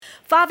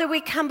Father,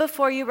 we come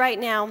before you right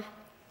now.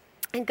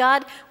 And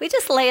God, we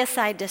just lay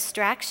aside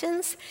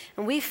distractions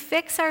and we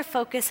fix our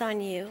focus on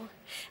you.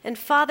 And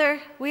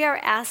Father, we are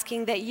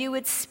asking that you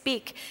would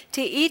speak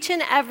to each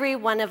and every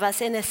one of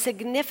us in a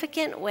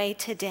significant way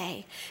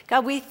today.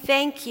 God, we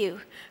thank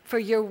you for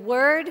your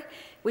word,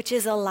 which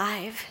is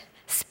alive.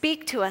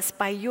 Speak to us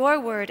by your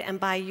word and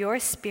by your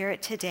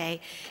spirit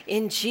today.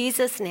 In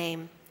Jesus'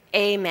 name,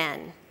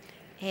 amen.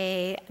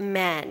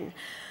 Amen.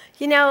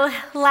 You know,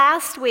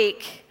 last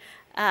week,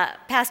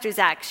 Pastor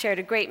Zach shared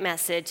a great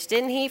message,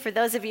 didn't he? For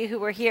those of you who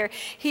were here,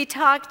 he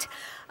talked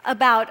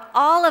about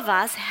all of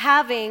us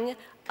having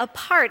a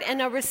part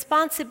and a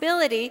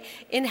responsibility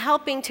in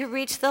helping to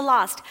reach the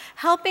lost,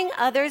 helping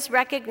others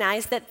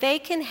recognize that they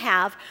can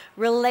have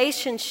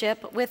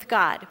relationship with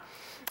God.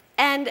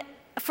 And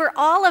for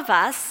all of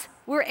us,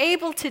 we're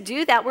able to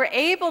do that. We're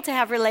able to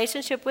have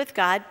relationship with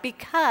God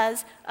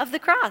because of the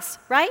cross,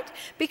 right?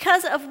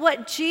 Because of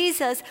what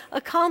Jesus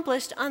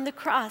accomplished on the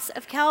cross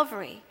of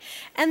Calvary.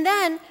 And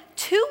then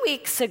 2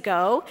 weeks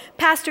ago,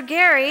 Pastor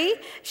Gary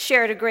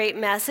shared a great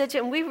message,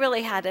 and we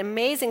really had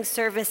amazing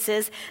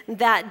services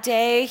that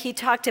day. He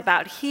talked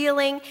about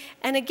healing,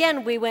 and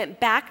again, we went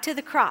back to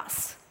the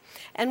cross,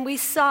 and we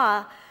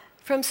saw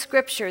from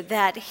Scripture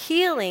that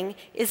healing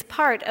is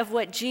part of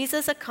what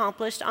Jesus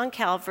accomplished on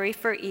Calvary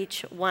for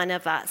each one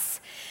of us.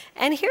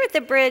 And here at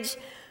the Bridge,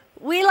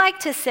 we like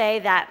to say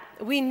that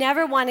we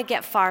never want to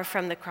get far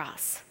from the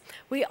cross.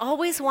 We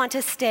always want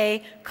to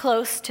stay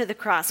close to the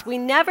cross. We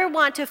never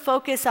want to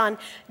focus on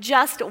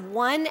just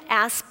one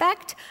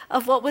aspect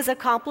of what was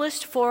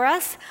accomplished for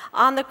us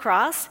on the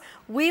cross.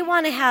 We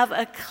want to have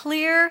a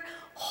clear,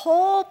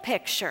 whole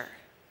picture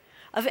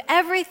of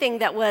everything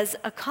that was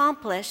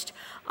accomplished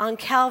on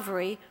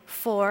Calvary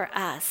for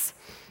us.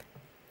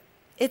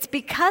 It's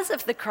because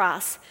of the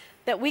cross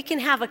that we can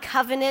have a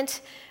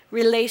covenant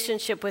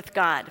relationship with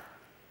God,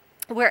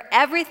 where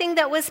everything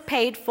that was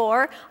paid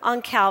for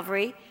on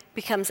Calvary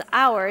becomes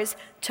ours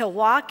to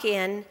walk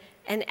in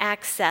and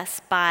access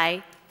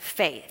by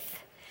faith.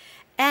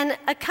 And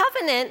a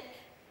covenant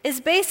is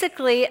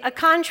basically a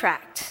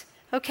contract,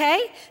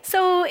 okay?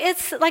 So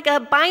it's like a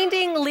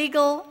binding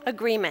legal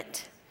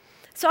agreement.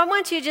 So I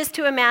want you just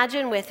to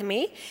imagine with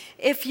me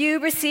if you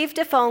received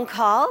a phone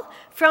call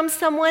from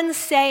someone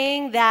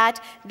saying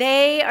that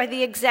they are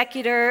the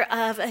executor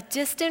of a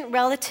distant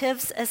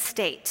relative's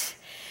estate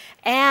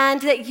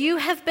and that you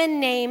have been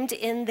named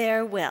in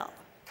their will.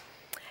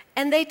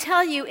 And they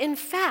tell you, in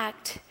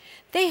fact,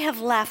 they have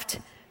left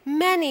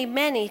many,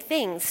 many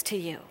things to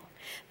you.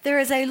 There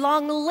is a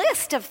long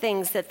list of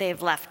things that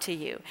they've left to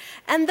you.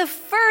 And the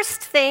first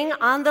thing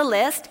on the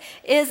list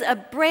is a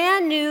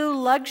brand new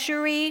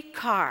luxury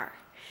car.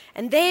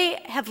 And they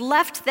have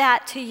left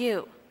that to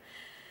you.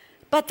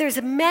 But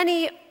there's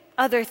many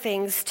other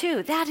things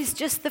too. That is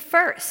just the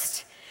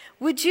first.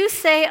 Would you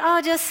say,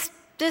 oh, just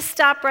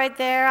stop right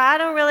there. I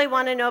don't really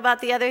want to know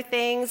about the other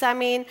things. I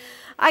mean,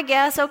 I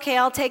guess, okay,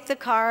 I'll take the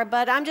car,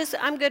 but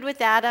I'm good with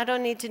that. I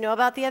don't need to know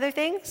about the other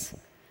things.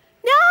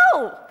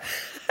 No!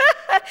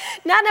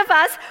 None of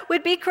us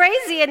would be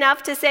crazy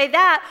enough to say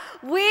that.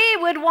 We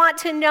would want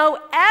to know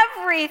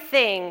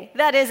everything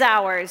that is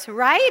ours,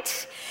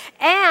 right?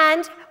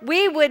 And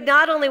we would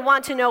not only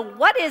want to know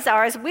what is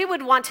ours, we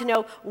would want to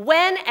know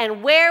when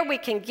and where we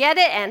can get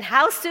it and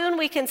how soon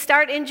we can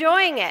start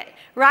enjoying it,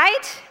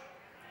 right?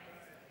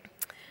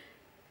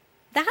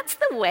 That's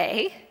the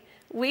way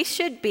we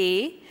should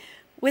be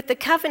with the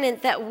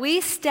covenant that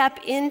we step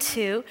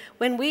into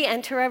when we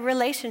enter a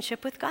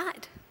relationship with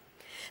God.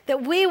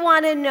 That we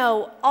want to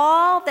know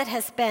all that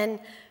has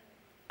been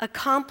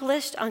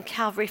accomplished on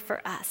Calvary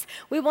for us.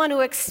 We want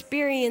to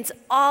experience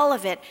all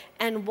of it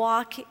and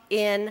walk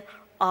in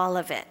all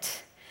of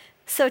it.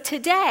 So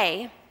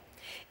today,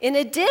 in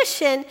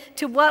addition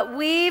to what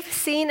we've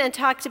seen and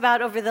talked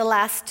about over the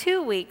last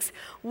 2 weeks,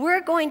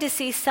 we're going to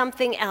see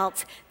something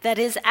else that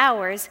is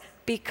ours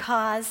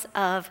because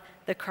of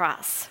the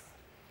cross.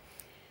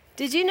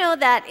 Did you know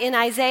that in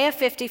Isaiah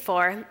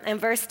 54 and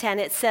verse 10,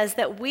 it says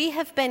that we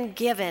have been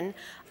given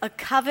a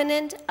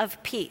covenant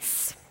of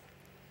peace?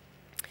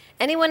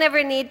 Anyone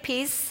ever need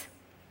peace?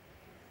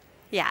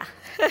 Yeah.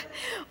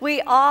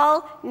 We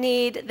all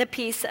need the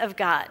peace of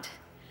God.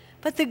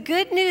 But the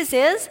good news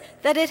is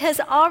that it has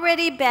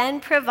already been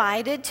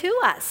provided to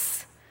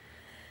us.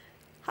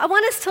 I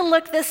want us to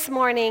look this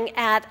morning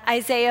at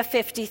Isaiah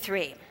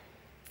 53.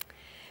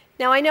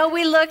 Now, I know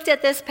we looked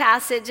at this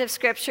passage of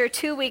Scripture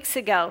 2 weeks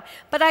ago,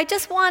 but I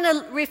just want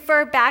to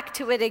refer back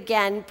to it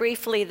again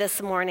briefly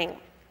this morning.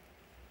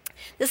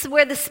 This is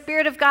where the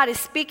Spirit of God is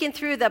speaking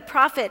through the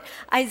prophet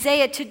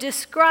Isaiah to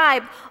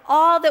describe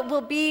all that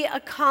will be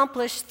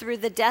accomplished through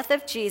the death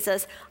of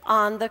Jesus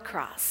on the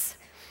cross.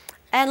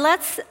 And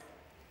let's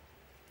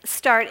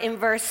start in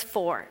verse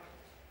 4.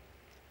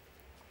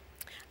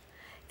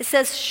 It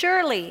says,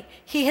 "Surely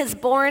he has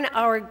borne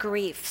our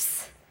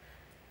griefs."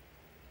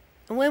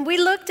 And when we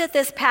looked at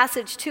this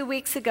passage 2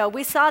 weeks ago,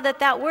 we saw that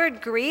that word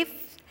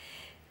grief,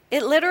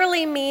 it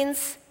literally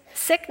means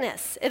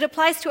sickness. It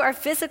applies to our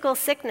physical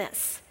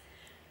sickness.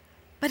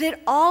 But it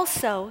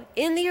also,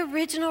 in the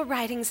original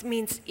writings,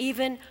 means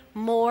even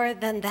more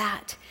than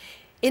that.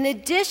 In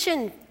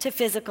addition to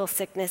physical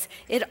sickness,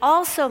 it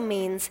also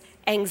means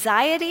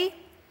anxiety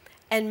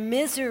and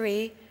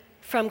misery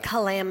from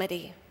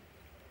calamity.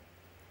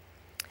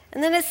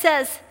 And then it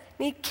says,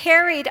 he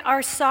carried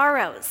our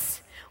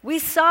sorrows. We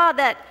saw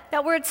that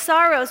word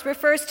sorrows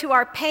refers to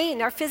our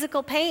pain, our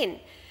physical pain,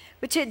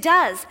 which it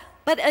does.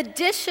 But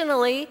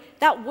additionally,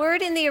 that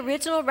word in the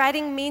original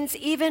writing means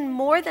even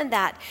more than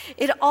that.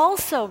 It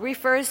also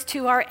refers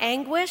to our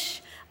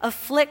anguish,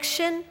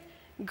 affliction,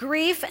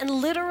 grief, and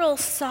literal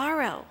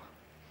sorrow.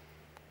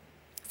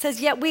 It says,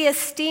 yet we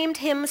esteemed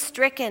him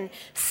stricken,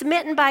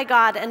 smitten by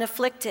God, and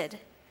afflicted.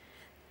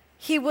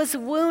 He was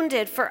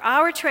wounded for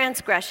our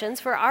transgressions,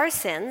 for our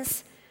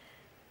sins,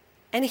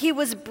 and he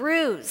was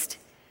bruised.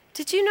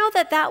 Did you know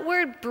that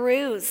word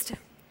bruised,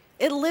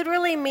 it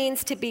literally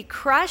means to be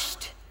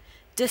crushed,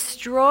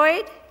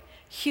 destroyed,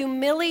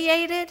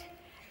 humiliated,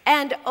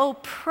 and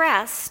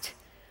oppressed,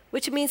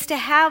 which means to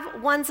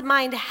have one's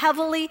mind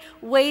heavily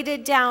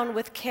weighted down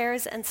with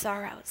cares and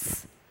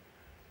sorrows.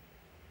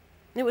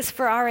 It was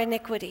for our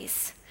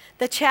iniquities.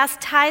 The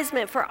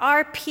chastisement for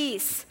our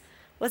peace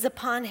was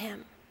upon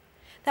him.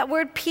 That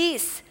word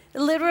peace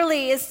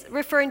literally is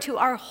referring to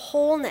our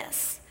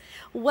wholeness,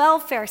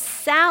 welfare,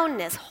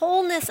 soundness,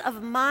 wholeness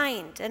of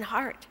mind and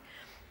heart.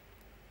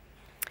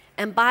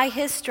 And by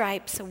his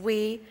stripes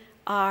we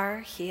are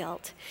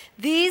healed.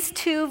 These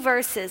two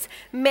verses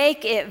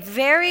make it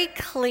very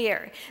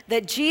clear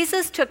that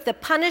Jesus took the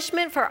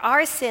punishment for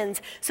our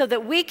sins so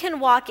that we can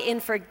walk in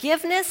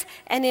forgiveness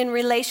and in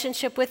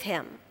relationship with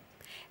him.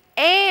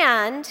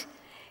 And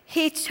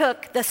he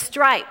took the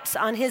stripes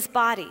on his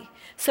body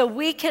so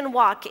we can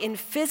walk in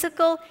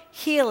physical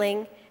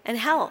healing and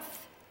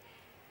health.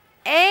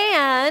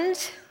 And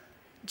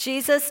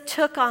Jesus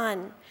took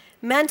on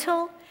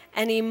mental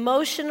and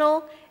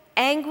emotional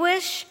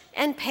anguish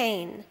and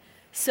pain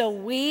so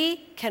we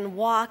can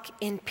walk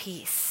in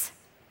peace.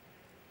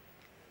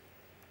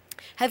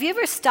 Have you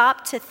ever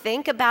stopped to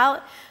think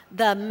about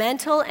the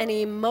mental and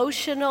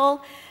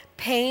emotional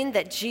pain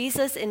that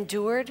Jesus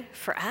endured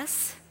for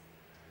us?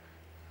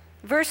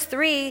 Verse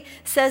 3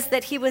 says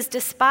that he was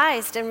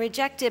despised and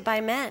rejected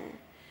by men.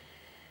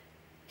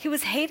 He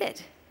was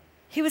hated.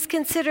 He was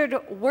considered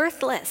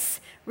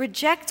worthless,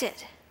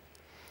 rejected.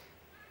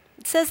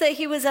 It says that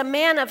he was a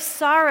man of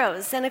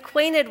sorrows and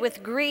acquainted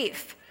with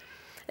grief.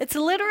 It's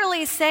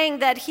literally saying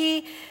that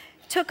he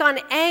took on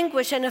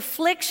anguish and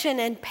affliction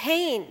and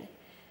pain.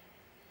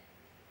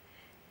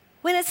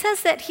 When it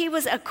says that he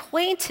was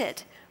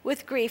acquainted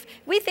with grief,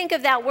 we think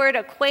of that word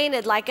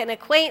acquainted like an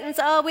acquaintance.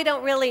 Oh, we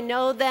don't really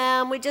know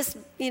them. We just,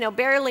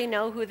 barely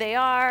know who they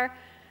are.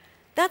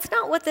 That's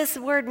not what this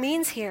word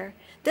means here.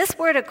 This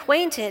word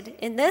acquainted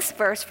in this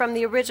verse from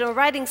the original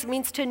writings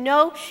means to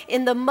know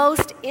in the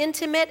most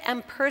intimate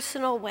and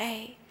personal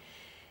way.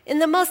 In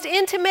the most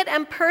intimate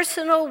and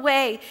personal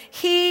way,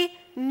 he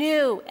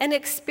knew and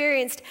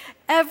experienced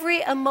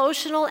every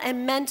emotional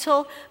and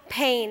mental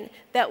pain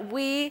that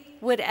we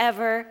would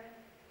ever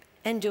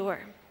endure.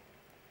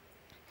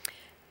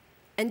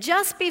 And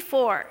just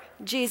before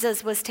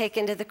Jesus was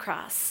taken to the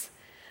cross,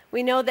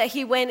 we know that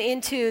he went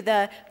into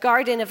the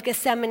Garden of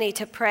Gethsemane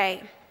to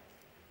pray.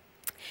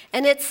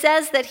 And it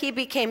says that he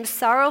became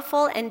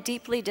sorrowful and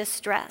deeply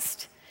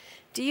distressed.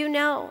 Do you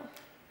know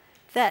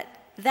that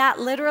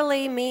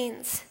literally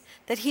means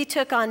that he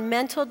took on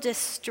mental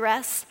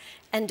distress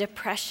and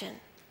depression,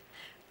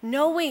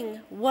 knowing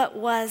what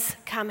was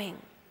coming?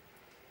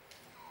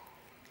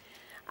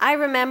 I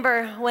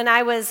remember when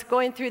I was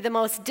going through the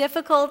most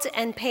difficult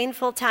and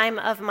painful time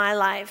of my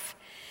life,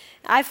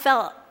 I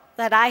felt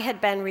that I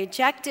had been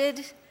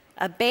rejected,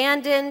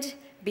 abandoned,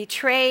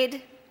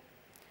 betrayed.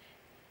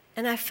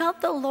 And I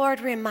felt the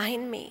Lord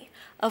remind me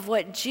of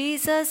what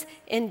Jesus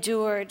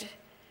endured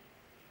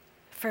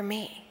for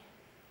me.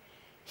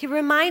 He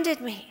reminded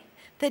me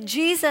that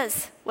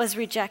Jesus was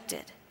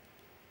rejected,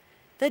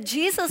 that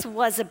Jesus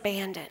was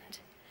abandoned,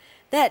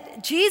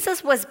 that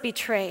Jesus was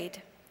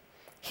betrayed.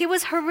 He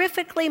was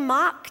horrifically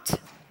mocked.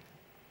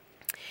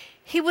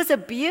 He was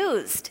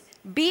abused,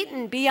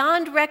 beaten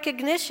beyond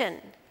recognition.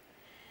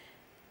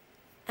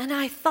 And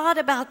I thought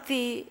about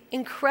the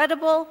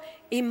incredible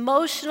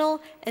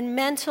emotional and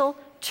mental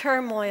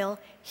turmoil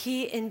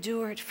he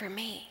endured for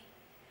me.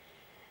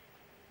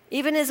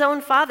 Even his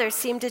own father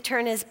seemed to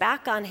turn his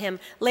back on him.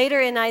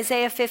 Later in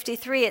Isaiah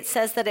 53, it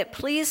says that it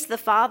pleased the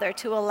Father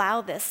to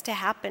allow this to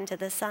happen to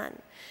the Son.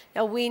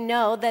 Now we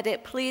know that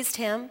it pleased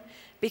him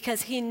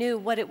because he knew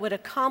what it would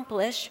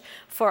accomplish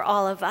for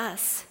all of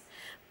us.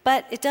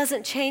 But it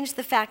doesn't change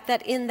the fact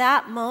that in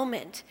that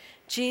moment,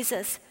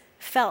 Jesus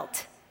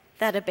felt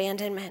that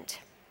abandonment.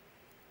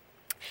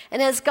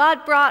 And as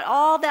God brought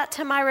all that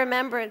to my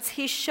remembrance,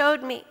 he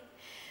showed me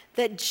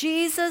that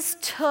Jesus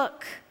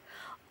took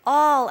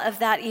all of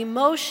that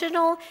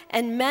emotional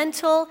and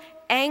mental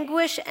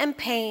anguish and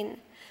pain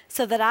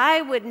so that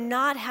I would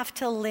not have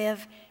to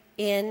live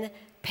in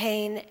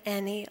pain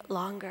any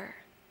longer.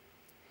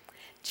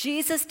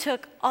 Jesus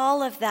took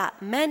all of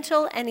that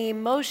mental and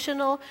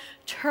emotional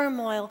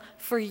turmoil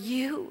for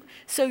you,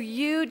 so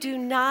you do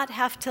not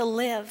have to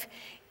live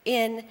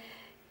in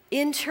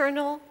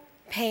internal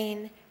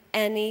pain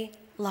any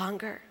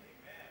longer.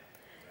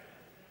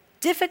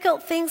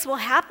 Difficult things will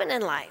happen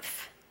in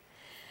life,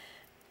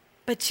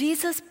 but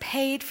Jesus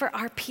paid for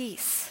our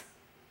peace.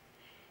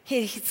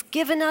 He's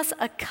given us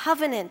a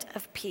covenant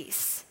of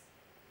peace,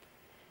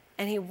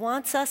 and he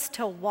wants us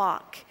to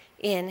walk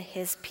in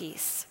his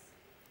peace.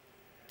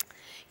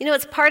 You know,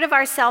 it's part of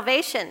our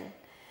salvation.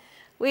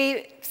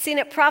 We've seen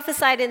it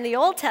prophesied in the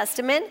Old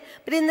Testament,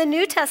 but in the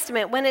New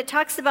Testament, when it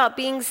talks about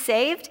being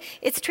saved,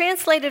 it's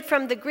translated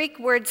from the Greek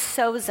word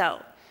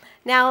sozo.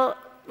 Now,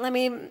 let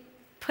me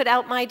put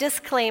out my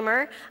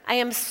disclaimer. I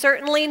am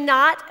certainly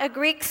not a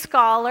Greek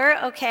scholar,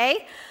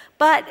 okay?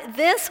 But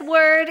this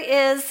word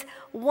is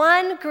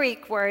one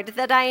Greek word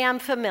that I am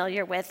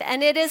familiar with,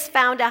 and it is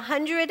found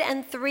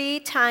 103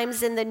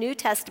 times in the New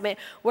Testament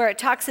where it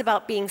talks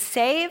about being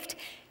saved,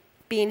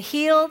 being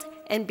healed,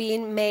 and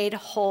being made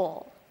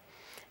whole.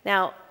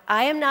 Now,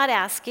 I am not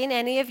asking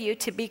any of you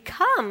to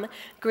become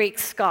Greek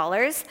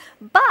scholars,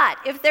 but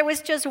if there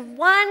was just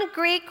one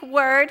Greek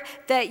word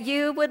that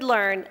you would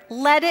learn,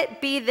 let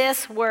it be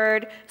this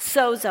word,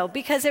 sozo,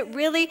 because it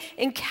really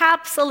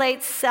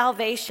encapsulates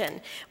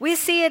salvation. We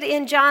see it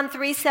in John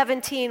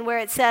 3:17, where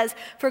it says,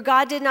 "For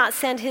God did not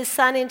send his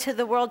Son into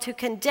the world to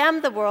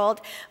condemn the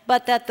world,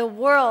 but that the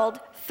world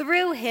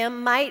through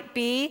him might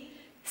be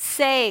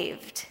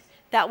saved."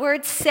 That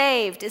word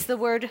saved is the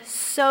word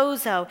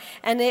sozo,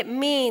 and it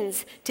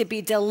means to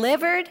be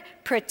delivered,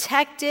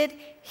 protected,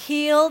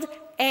 healed,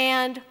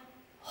 and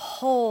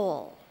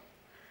whole.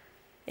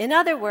 In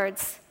other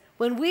words,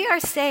 when we are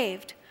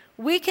saved,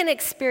 we can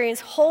experience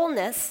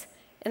wholeness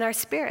in our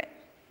spirit.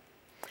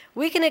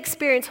 We can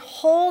experience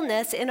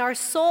wholeness in our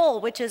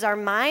soul, which is our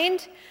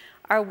mind,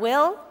 our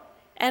will,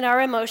 and our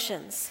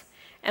emotions.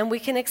 And we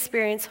can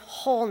experience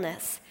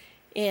wholeness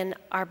in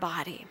our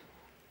body.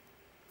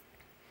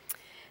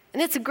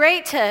 And it's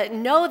great to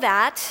know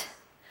that,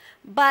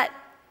 but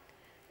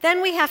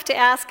then we have to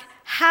ask,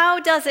 how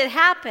does it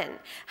happen?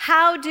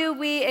 How do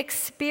we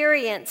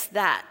experience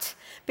that?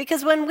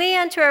 Because when we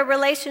enter a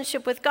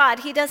relationship with God,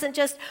 he doesn't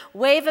just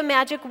wave a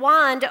magic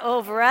wand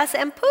over us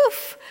and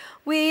poof,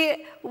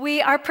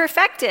 we are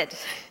perfected.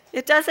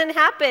 It doesn't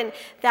happen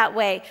that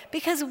way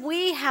because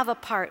we have a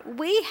part.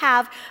 We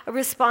have a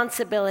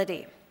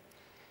responsibility.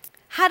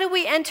 How do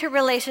we enter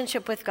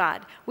relationship with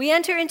God? We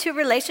enter into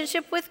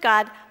relationship with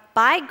God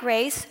by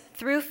grace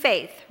through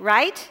faith,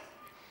 right?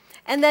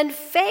 And then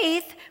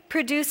faith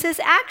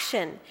produces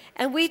action,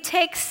 and we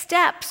take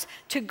steps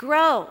to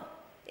grow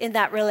in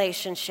that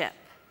relationship.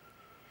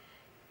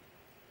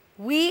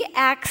 We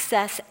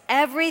access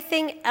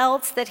everything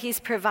else that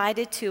he's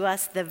provided to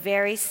us the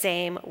very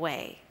same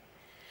way.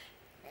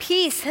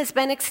 Peace has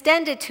been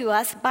extended to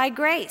us by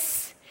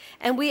grace,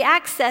 and we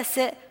access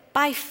it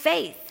by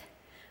faith.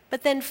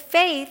 But then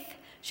faith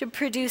should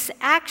produce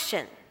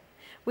action.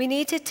 We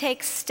need to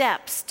take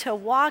steps to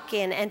walk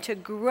in and to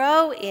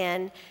grow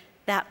in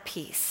that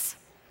peace.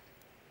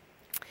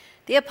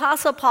 The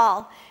Apostle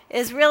Paul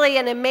is really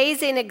an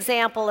amazing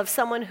example of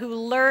someone who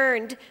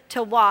learned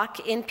to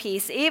walk in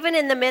peace, even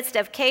in the midst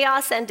of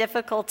chaos and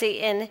difficulty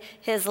in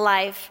his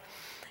life.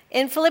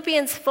 In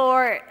Philippians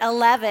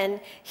 4:11,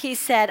 he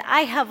said,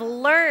 "I have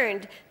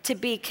learned to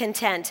be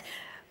content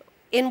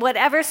in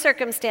whatever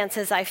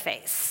circumstances I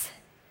face."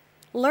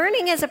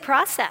 Learning is a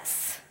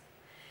process.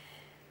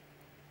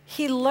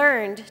 He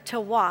learned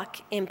to walk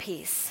in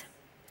peace.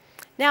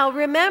 Now,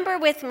 remember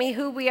with me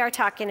who we are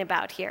talking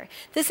about here.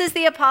 This is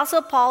the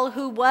Apostle Paul,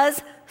 who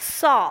was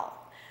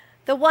Saul,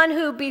 the one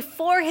who,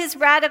 before his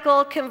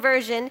radical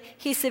conversion,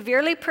 he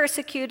severely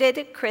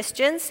persecuted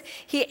Christians.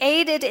 He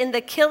aided in the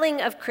killing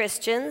of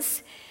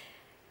Christians,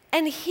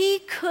 and he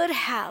could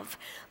have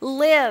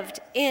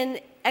lived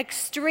in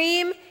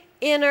extreme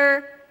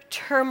inner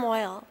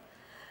turmoil,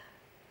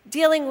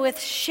 dealing with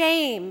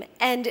shame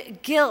and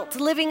guilt,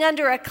 living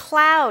under a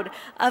cloud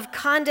of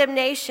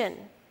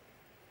condemnation.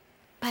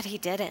 But he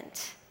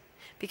didn't,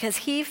 because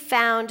he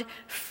found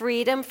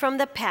freedom from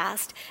the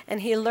past,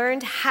 and he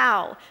learned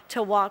how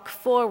to walk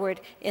forward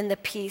in the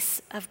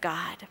peace of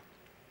God.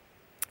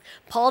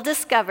 Paul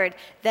discovered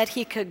that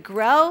he could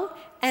grow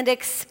and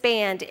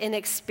expand in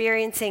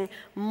experiencing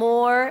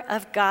more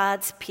of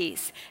God's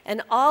peace.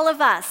 And all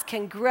of us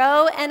can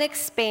grow and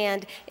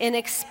expand in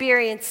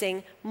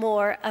experiencing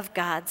more of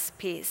God's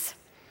peace.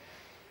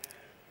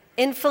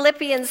 In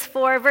Philippians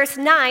 4, verse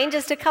 9,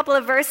 just a couple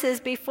of verses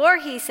before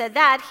he said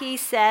that, he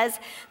says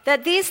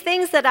that these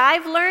things that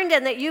I've learned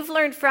and that you've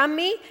learned from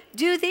me,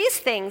 do these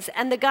things,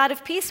 and the God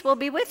of peace will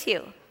be with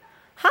you.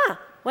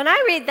 When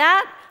I read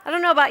that, I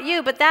don't know about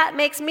you, but that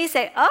makes me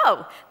say,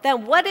 oh,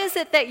 then what is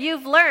it that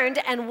you've learned,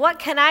 and what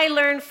can I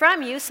learn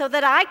from you so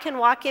that I can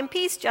walk in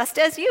peace just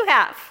as you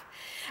have?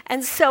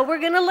 And so we're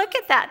going to look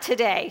at that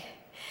today.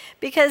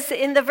 Because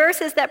in the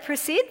verses that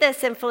precede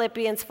this in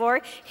Philippians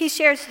 4, he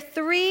shares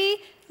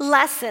three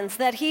lessons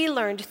that he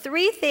learned,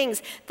 3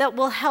 things that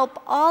will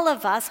help all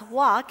of us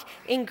walk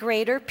in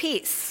greater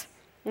peace.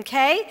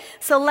 Okay?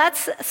 So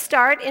let's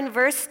start in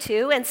verse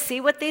 2 and see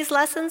what these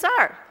lessons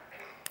are.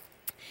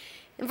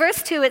 In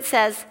verse 2 it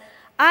says,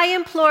 I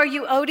implore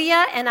you,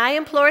 Euodia, and I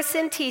implore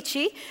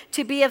Syntyche,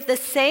 to be of the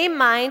same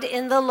mind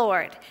in the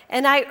Lord.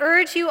 And I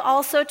urge you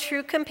also,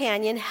 true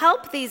companion,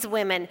 help these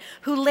women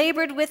who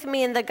labored with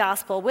me in the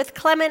gospel, with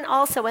Clement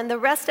also and the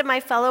rest of my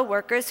fellow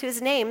workers whose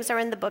names are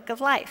in the book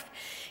of life.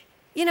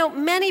 You know,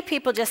 many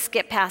people just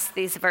skip past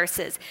these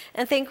verses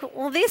and think,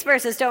 well, these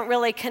verses don't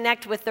really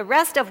connect with the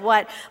rest of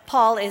what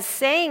Paul is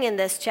saying in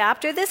this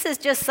chapter. This is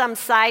just some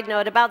side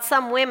note about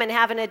some women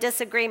having a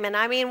disagreement.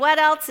 I mean, what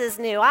else is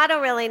new? I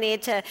don't really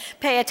need to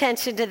pay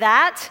attention to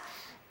that.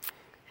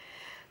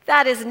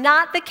 That is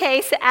not the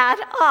case at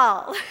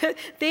all.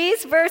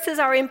 These verses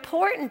are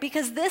important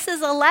because this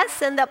is a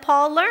lesson that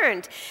Paul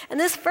learned. And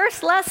this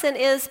first lesson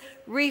is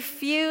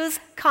refuse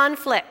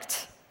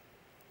conflict.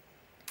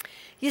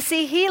 You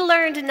see, he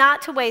learned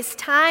not to waste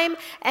time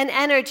and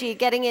energy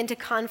getting into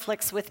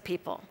conflicts with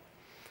people.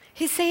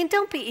 He's saying,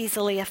 don't be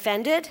easily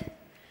offended.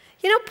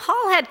 You know,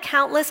 Paul had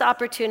countless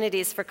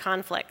opportunities for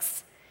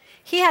conflicts.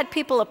 He had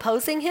people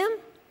opposing him.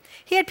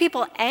 He had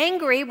people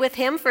angry with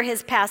him for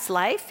his past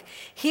life.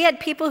 He had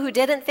people who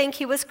didn't think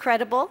he was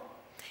credible.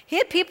 He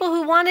had people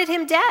who wanted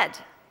him dead.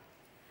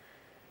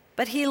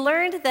 But he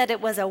learned that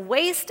it was a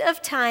waste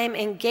of time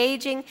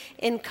engaging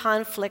in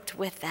conflict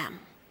with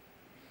them.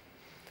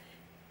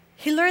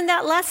 He learned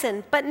that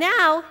lesson, but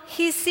now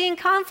he's seeing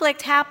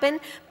conflict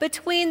happen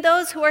between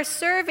those who are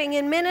serving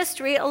in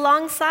ministry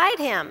alongside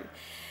him.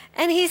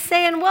 And he's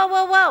saying,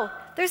 whoa,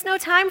 there's no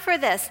time for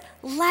this.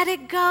 Let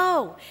it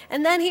go.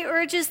 And then he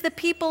urges the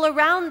people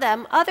around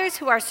them, others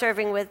who are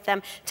serving with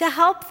them, to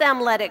help them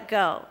let it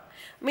go.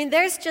 I mean,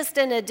 there's just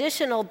an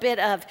additional bit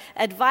of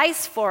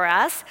advice for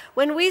us.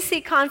 When we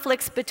see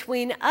conflicts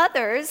between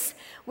others,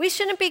 we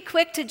shouldn't be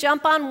quick to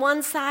jump on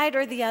one side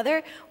or the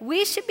other.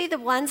 We should be the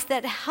ones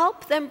that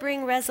help them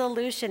bring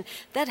resolution,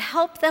 that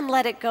help them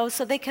let it go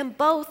so they can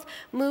both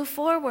move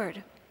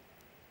forward.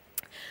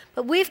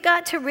 But we've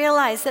got to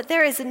realize that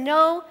there is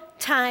no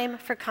time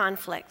for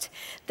conflict.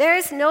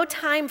 There's no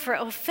time for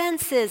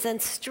offenses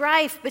and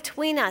strife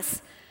between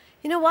us.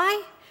 You know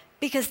why?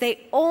 Because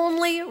they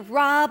only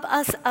rob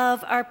us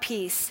of our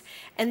peace,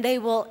 and they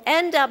will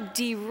end up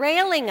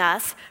derailing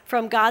us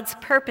from God's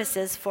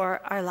purposes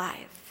for our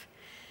life.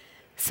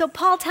 So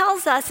Paul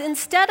tells us,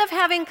 instead of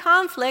having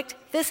conflict,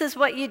 this is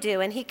what you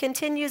do. And he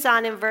continues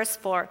on in verse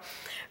 4.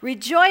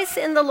 Rejoice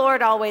in the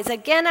Lord always.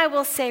 Again, I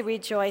will say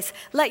rejoice.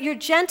 Let your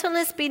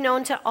gentleness be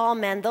known to all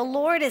men. The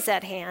Lord is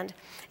at hand.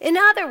 In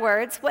other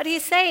words, what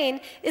he's saying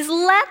is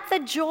let the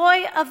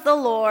joy of the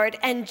Lord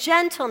and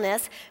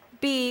gentleness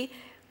be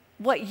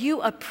what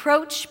you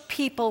approach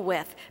people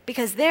with,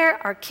 because there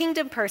are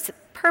kingdom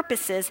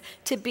purposes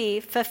to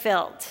be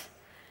fulfilled.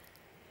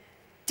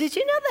 Did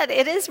you know that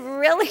it is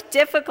really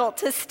difficult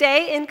to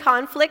stay in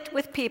conflict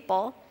with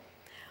people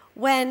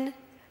when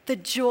the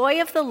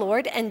joy of the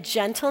Lord and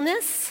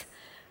gentleness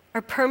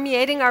are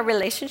permeating our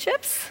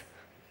relationships?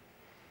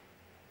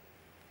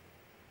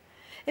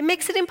 It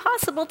makes it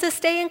impossible to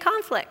stay in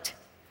conflict.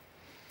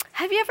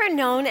 Have you ever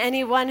known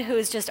anyone who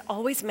is just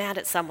always mad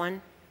at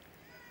someone?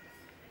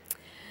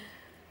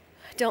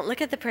 Don't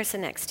look at the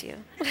person next to you.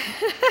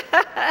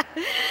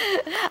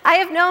 I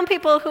have known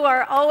people who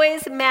are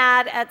always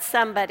mad at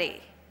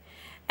somebody.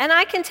 And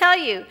I can tell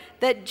you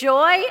that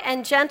joy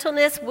and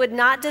gentleness would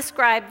not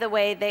describe the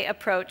way they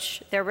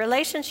approach their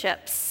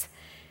relationships.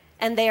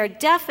 And they are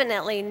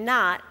definitely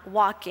not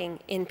walking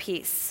in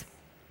peace.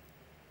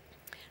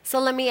 So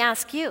let me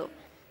ask you,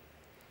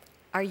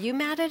 are you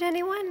mad at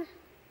anyone?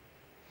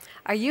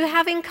 Are you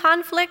having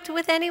conflict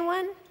with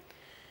anyone?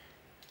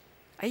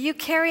 Are you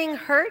carrying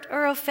hurt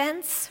or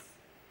offense?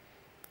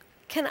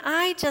 Can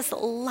I just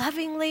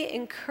lovingly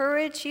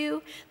encourage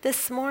you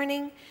this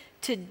morning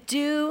to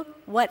do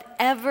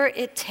whatever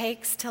it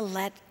takes to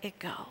let it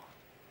go?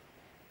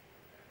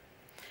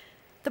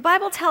 The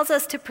Bible tells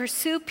us to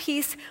pursue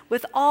peace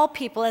with all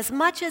people as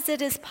much as it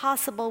is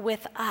possible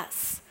with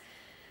us.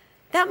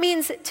 That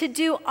means to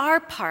do our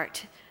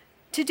part,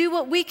 to do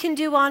what we can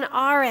do on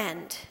our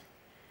end.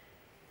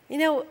 You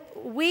know,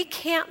 we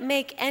can't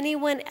make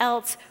anyone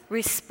else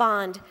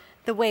respond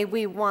the way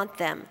we want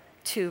them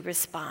to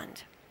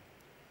respond.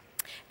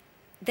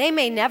 They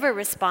may never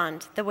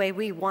respond the way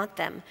we want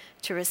them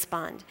to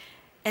respond.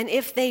 And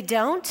if they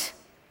don't,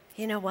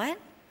 you know what?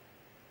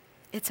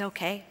 It's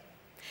okay,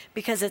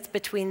 because it's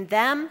between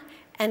them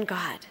and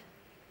God.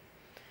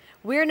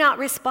 We're not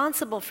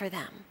responsible for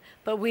them,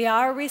 but we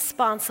are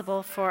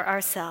responsible for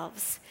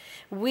ourselves.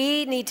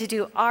 We need to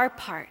do our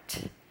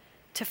part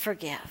to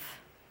forgive,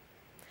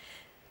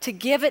 to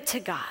give it to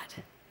God,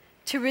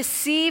 to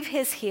receive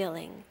his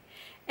healing,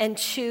 and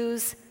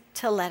choose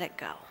to let it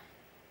go.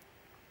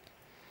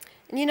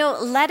 And you know,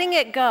 letting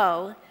it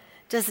go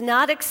does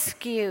not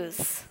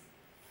excuse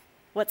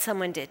what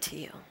someone did to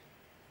you.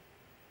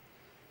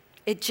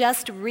 It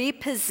just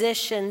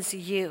repositions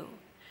you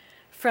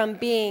from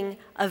being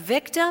a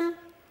victim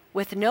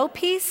with no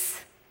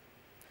peace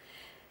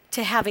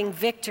to having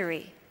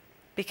victory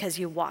because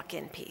you walk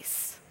in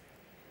peace.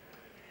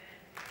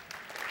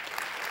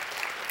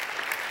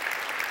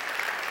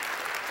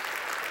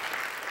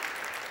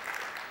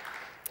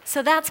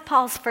 So that's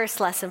Paul's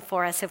first lesson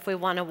for us if we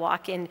want to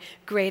walk in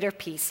greater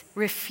peace.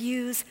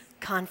 Refuse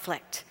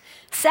conflict.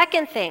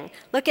 Second thing,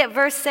 look at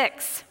verse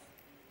 6.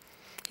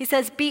 He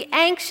says, be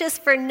anxious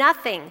for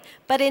nothing,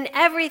 but in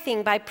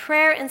everything by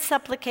prayer and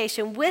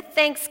supplication with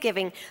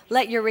thanksgiving,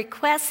 let your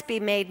requests be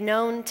made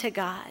known to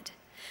God.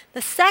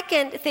 The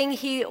second thing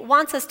he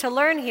wants us to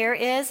learn here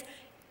is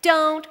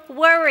don't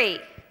worry.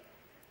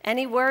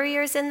 Any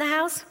worriers in the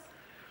house?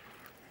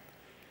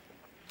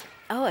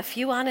 Oh, a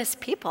few honest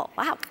people.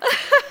 Wow.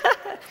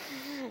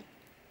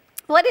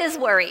 What is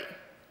worry?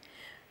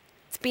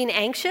 It's being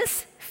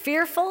anxious,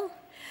 fearful,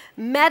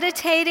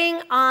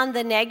 meditating on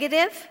the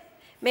negative,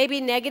 maybe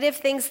negative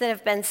things that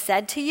have been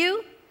said to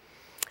you,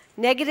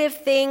 negative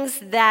things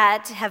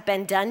that have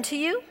been done to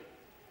you,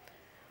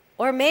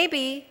 or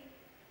maybe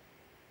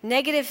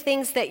negative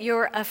things that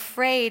you're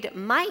afraid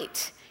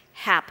might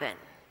happen.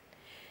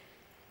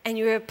 And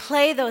you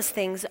replay those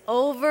things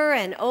over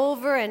and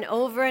over and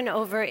over and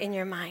over in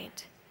your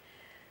mind.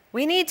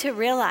 We need to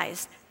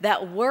realize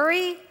that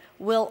worry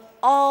will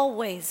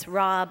always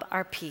rob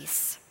our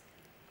peace.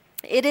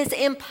 It is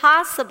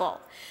impossible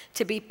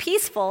to be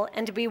peaceful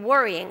and to be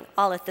worrying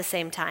all at the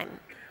same time.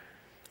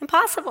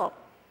 Impossible.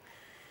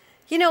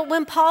 You know,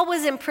 when Paul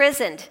was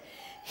imprisoned,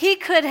 he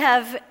could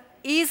have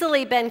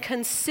easily been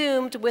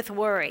consumed with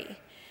worry.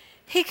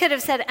 He could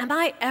have said, am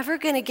I ever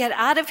going to get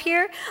out of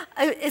here?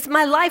 Is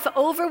my life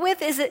over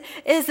with?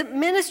 Is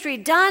ministry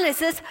done? Is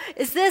this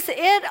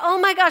it? Oh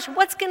my gosh,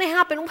 what's going to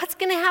happen? What's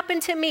going to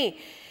happen to me?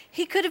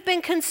 He could have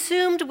been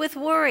consumed with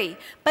worry.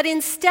 But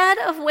instead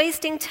of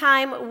wasting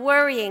time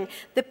worrying,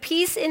 the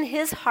peace in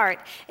his heart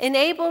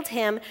enabled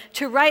him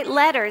to write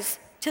letters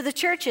to the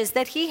churches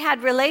that he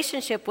had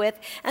relationship with,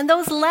 and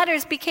those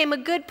letters became a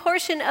good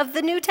portion of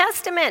the New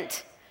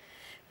Testament.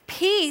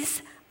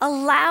 Peace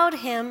allowed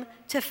him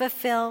to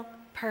fulfill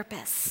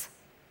purpose.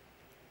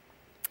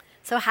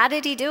 So how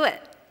did he do it?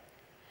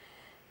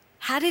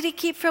 How did he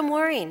keep from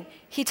worrying?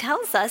 He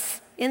tells us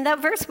in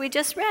that verse we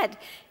just read.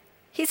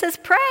 He says,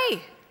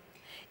 pray.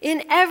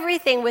 In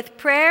everything with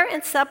prayer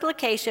and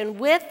supplication,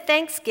 with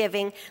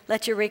thanksgiving,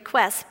 let your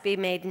requests be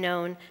made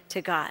known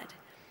to God.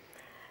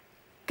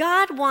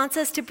 God wants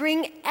us to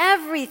bring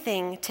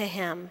everything to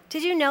him.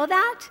 Did you know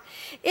that?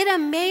 It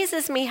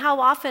amazes me how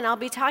often I'll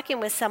be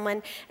talking with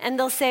someone and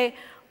they'll say,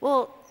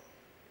 well,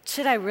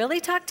 should I really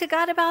talk to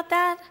God about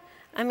that?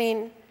 I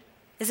mean,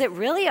 is it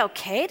really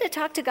okay to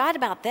talk to God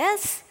about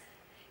this?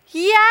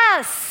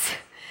 Yes!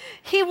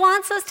 He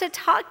wants us to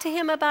talk to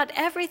him about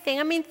everything.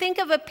 I mean, think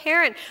of a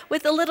parent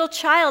with a little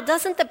child.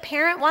 Doesn't the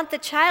parent want the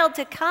child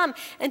to come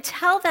and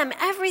tell them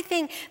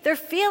everything they're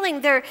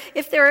feeling?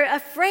 If they're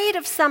afraid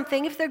of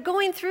something, if they're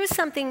going through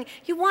something,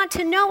 you want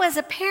to know as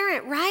a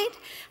parent, right?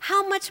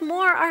 How much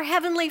more our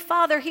Heavenly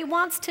Father, he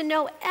wants to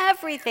know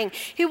everything.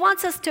 He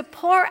wants us to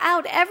pour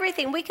out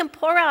everything. We can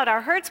pour out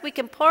our hurts. We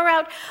can pour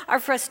out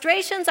our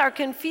frustrations, our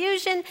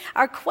confusion,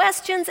 our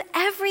questions,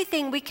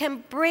 everything. We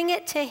can bring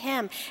it to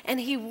him. And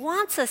he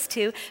wants us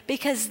to,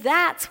 because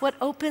that's what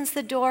opens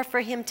the door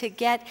for him to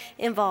get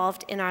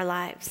involved in our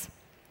lives.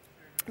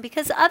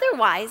 Because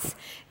otherwise,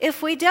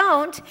 if we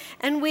don't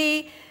and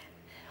we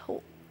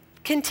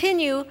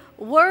continue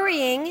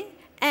worrying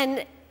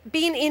and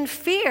being in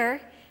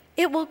fear,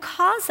 it will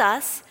cause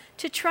us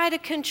to try to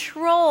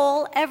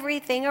control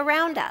everything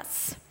around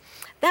us.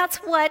 That's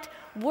what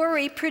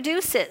worry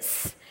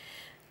produces.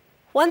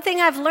 One thing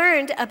I've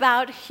learned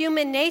about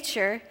human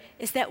nature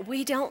is that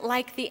we don't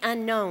like the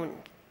unknown.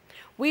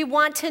 We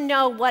want to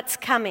know what's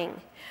coming.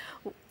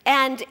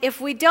 And if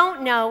we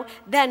don't know,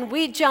 then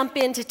we jump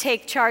in to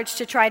take charge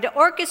to try to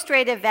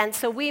orchestrate events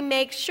so we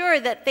make sure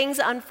that things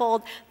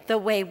unfold the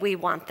way we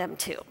want them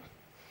to.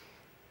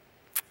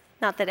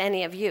 Not that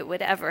any of you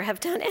would ever have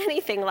done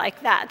anything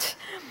like that.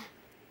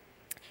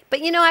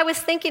 But you know, I was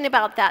thinking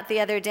about that the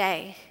other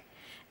day.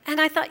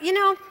 And I thought, you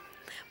know,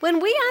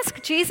 when we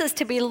ask Jesus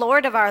to be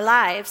Lord of our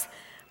lives,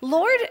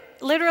 Lord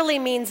literally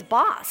means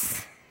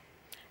boss.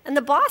 And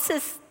the boss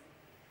is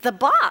the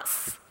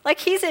boss. Like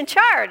he's in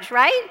charge,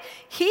 right?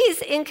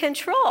 He's in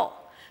control.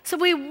 So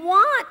we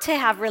want to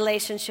have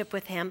relationship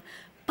with him,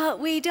 but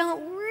we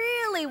don't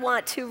really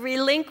want to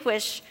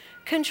relinquish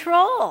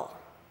control.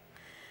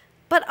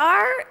 But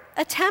our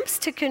attempts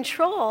to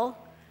control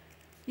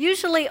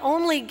usually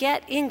only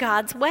get in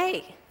God's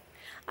way.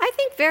 I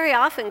think very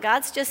often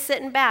God's just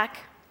sitting back.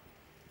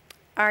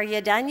 Are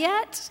you done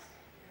yet?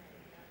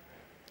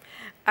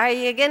 Are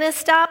you going to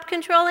stop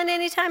controlling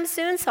anytime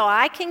soon so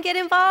I can get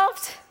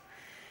involved?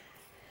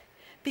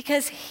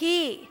 Because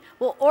he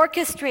will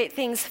orchestrate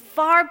things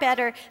far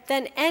better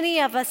than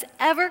any of us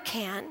ever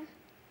can.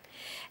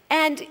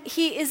 And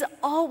he is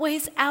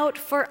always out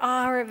for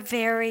our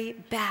very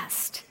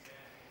best.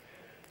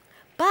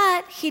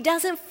 But he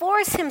doesn't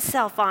force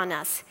himself on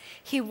us.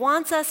 He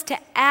wants us to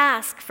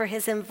ask for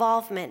his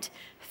involvement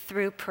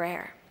through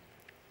prayer.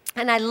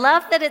 And I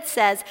love that it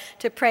says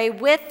to pray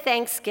with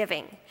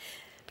thanksgiving.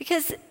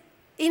 Because,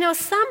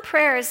 some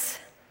prayers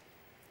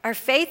are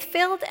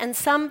faith-filled and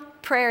some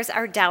prayers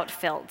are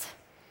doubt-filled.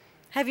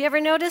 Have you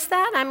ever noticed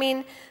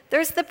that?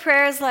 There's the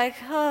prayers like,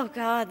 oh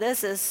God,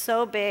 this is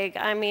so big.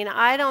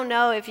 I don't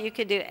know if you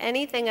could do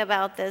anything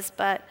about this,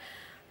 but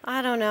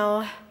I don't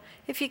know.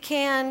 If you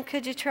can,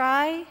 could you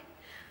try?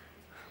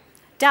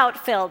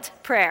 Doubt-filled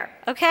prayer,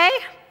 okay?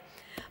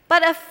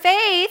 But a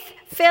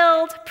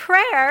faith-filled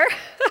prayer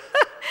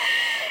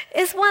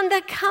is one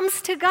that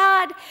comes to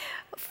God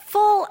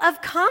full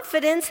of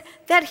confidence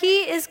that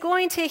he is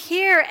going to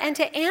hear and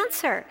to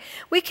answer.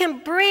 We can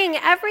bring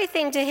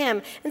everything to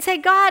him and say,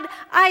 God,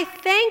 I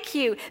thank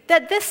you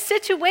that this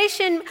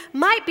situation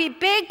might be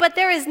big, but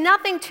there is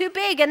nothing too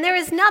big and there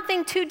is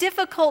nothing too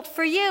difficult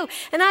for you.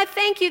 And I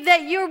thank you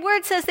that your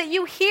word says that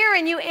you hear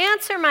and you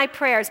answer my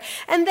prayers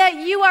and that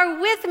you are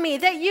with me,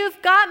 that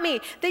you've got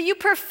me, that you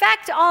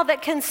perfect all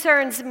that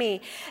concerns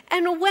me.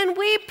 And when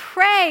we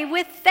pray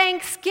with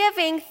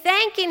thanksgiving,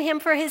 thanking him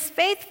for his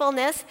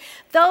faithfulness,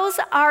 those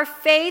are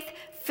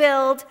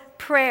faith-filled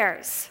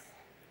prayers.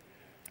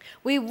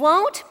 We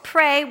won't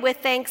pray with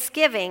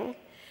thanksgiving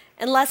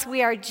unless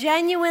we are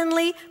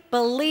genuinely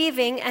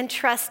believing and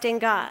trusting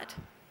God.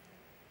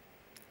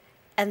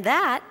 And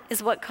that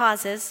is what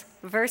causes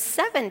verse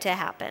 7 to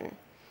happen.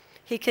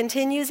 He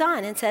continues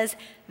on and says,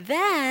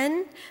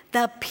 then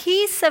the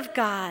peace of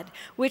God,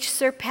 which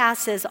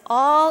surpasses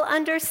all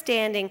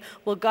understanding,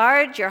 will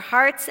guard your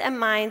hearts and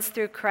minds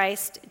through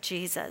Christ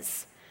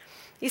Jesus.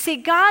 You see,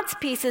 God's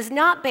peace is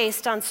not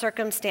based on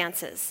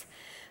circumstances.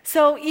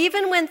 So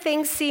even when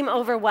things seem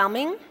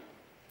overwhelming,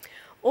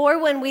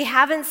 or when we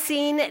haven't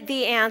seen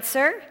the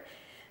answer,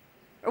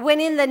 or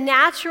when in the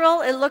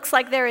natural it looks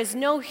like there is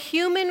no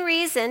human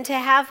reason to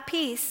have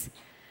peace,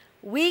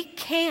 we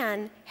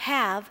can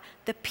have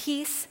the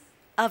peace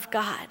of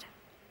God.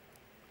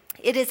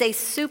 It is a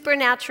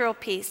supernatural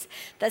peace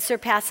that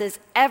surpasses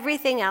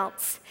everything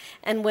else.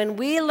 And when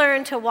we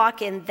learn to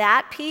walk in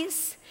that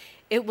peace,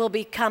 it will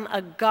become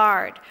a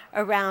guard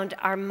around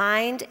our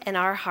mind and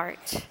our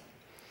heart.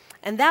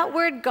 And that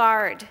word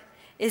guard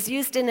is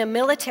used in a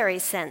military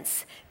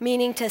sense,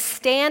 meaning to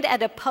stand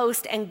at a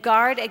post and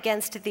guard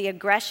against the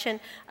aggression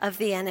of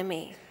the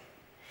enemy.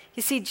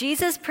 You see,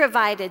 Jesus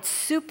provided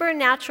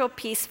supernatural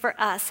peace for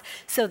us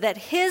so that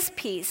his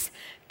peace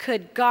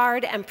could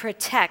guard and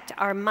protect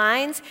our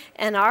minds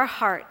and our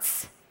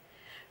hearts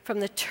from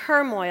the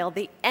turmoil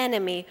the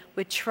enemy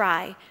would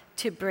try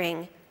to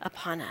bring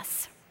upon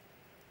us.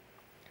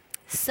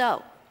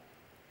 So,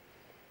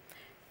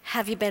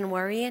 have you been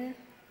worrying?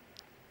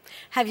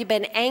 Have you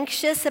been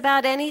anxious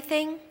about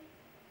anything?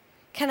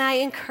 Can I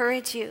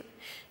encourage you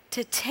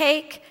to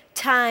take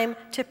time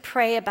to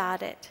pray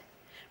about it?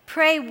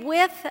 Pray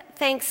with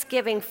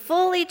thanksgiving,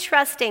 fully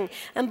trusting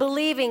and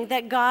believing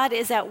that God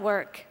is at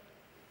work.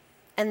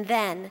 And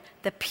then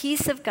the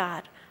peace of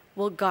God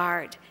will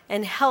guard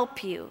and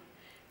help you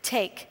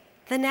take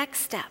the next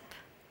step.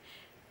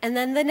 And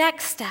then the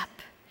next step.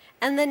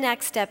 And the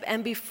next step,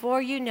 and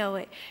before you know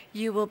it,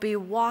 you will be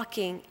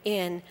walking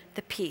in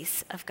the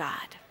peace of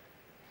God.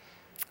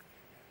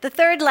 The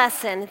third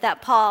lesson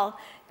that Paul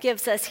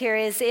gives us here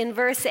is in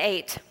verse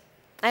 8,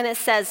 and it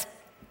says,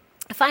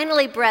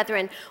 finally,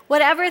 brethren,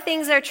 whatever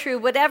things are true,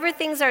 whatever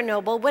things are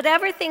noble,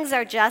 whatever things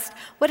are just,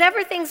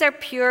 whatever things are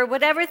pure,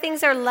 whatever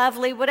things are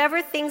lovely,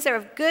 whatever things are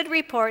of good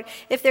report,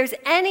 if there's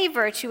any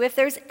virtue, if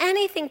there's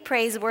anything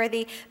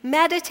praiseworthy,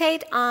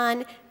 meditate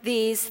on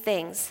these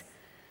things.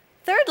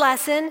 Third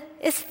lesson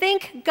is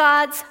think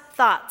God's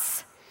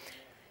thoughts.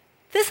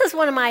 This is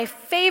one of my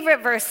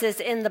favorite verses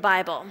in the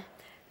Bible,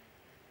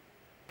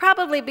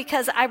 probably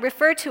because I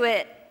refer to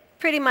it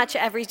pretty much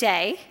every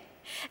day,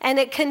 and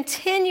it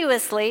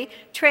continuously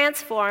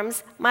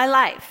transforms my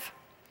life.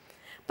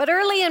 But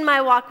early in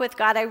my walk with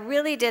God, I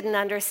really didn't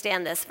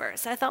understand this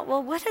verse. I thought,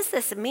 well, what does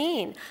this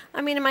mean?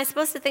 Am I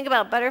supposed to think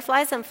about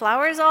butterflies and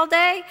flowers all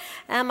day?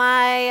 Am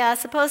I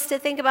supposed to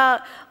think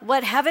about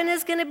what heaven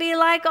is going to be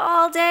like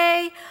all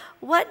day?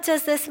 What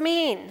does this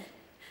mean? Am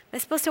I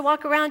supposed to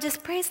walk around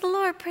just praise the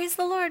Lord, praise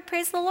the Lord,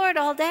 praise the Lord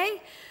all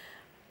day?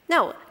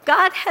 No,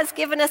 God has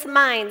given us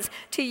minds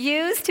to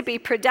use to be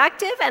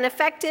productive and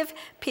effective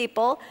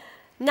people,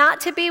 not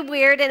to be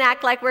weird and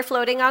act like we're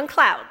floating on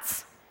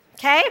clouds,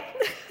 okay?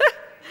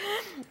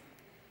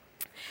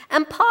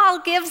 And Paul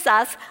gives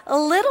us a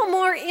little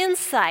more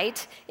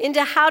insight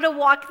into how to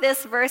walk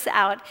this verse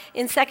out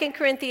in 2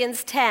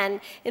 Corinthians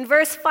 10. In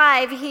verse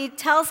 5, he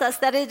tells us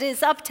that it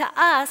is up to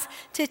us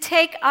to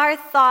take our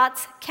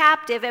thoughts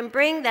captive and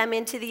bring them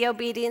into the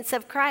obedience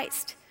of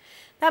Christ.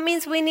 That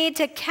means we need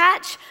to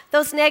catch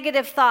those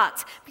negative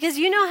thoughts, because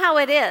you know how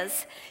it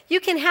is. You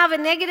can have a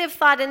negative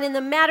thought, and in the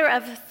matter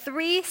of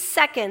 3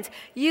 seconds,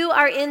 you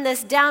are in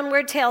this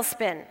downward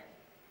tailspin.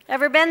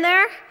 Ever been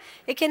there?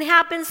 It can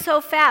happen so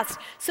fast.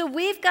 So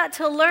we've got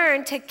to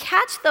learn to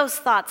catch those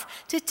thoughts,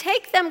 to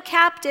take them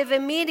captive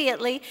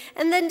immediately,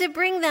 and then to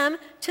bring them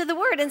to the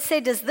Word and say,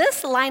 does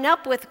this line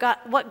up with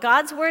what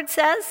God's Word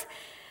says?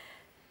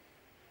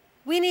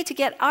 we need to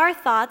get our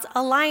thoughts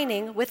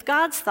aligning with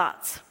God's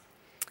thoughts.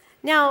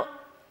 Now,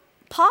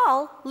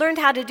 Paul learned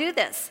how to do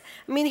this.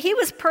 I mean, he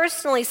was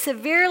personally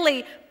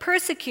severely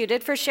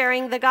persecuted for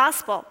sharing the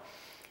gospel.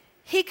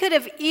 He could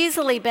have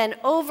easily been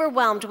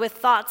overwhelmed with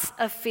thoughts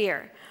of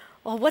fear.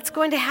 Well, what's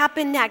going to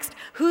happen next?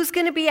 Who's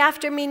going to be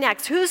after me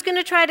next? Who's going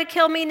to try to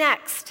kill me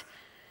next?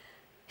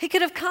 He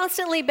could have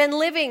constantly been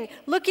living,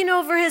 looking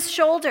over his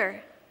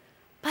shoulder,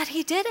 but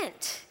he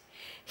didn't.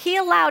 He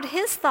allowed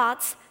his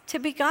thoughts to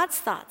be God's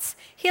thoughts.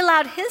 He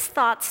allowed his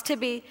thoughts to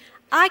be,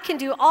 I can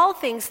do all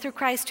things through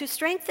Christ who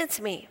strengthens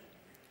me.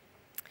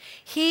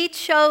 He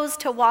chose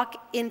to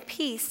walk in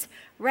peace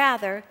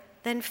rather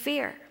than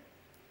fear.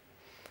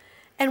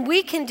 And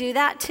we can do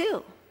that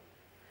too.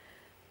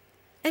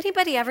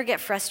 Anybody ever get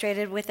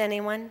frustrated with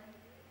anyone?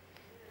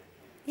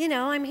 You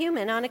know, I'm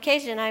human. On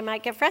occasion, I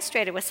might get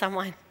frustrated with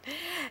someone.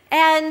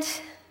 And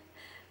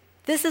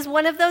this is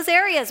one of those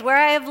areas where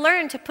I have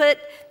learned to put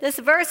this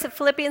verse of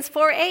Philippians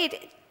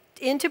 4:8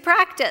 into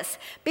practice,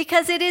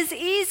 because it is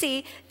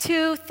easy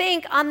to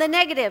think on the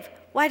negative.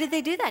 Why did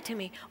they do that to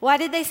me? Why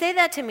did they say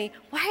that to me?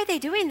 Why are they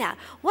doing that?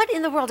 What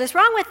in the world is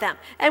wrong with them?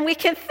 And we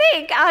can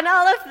think on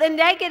all of the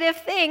negative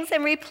things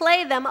and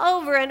replay them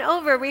over and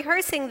over,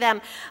 rehearsing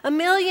them a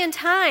million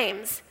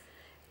times.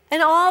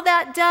 And all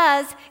that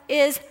does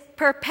is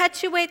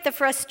perpetuate the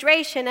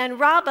frustration and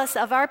rob us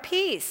of our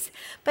peace.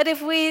 But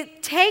if we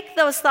take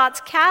those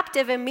thoughts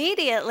captive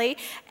immediately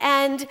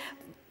and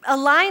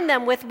align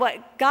them with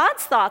what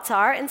God's thoughts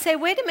are and say,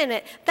 wait a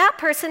minute, that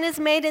person is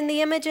made in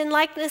the image and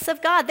likeness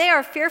of God. They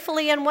are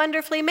fearfully and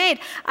wonderfully made.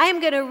 I am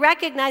going to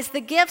recognize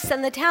the gifts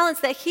and the talents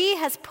that He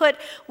has put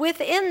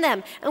within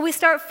them. And we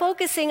start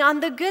focusing on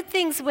the good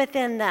things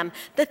within them,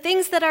 the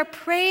things that are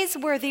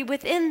praiseworthy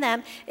within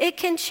them. It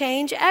can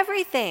change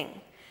everything.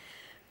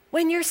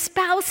 When your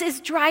spouse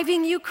is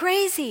driving you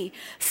crazy,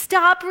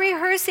 stop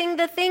rehearsing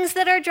the things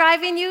that are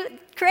driving you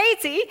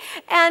crazy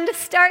and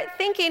start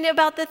thinking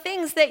about the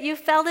things that you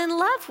fell in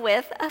love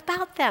with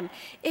about them.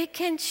 It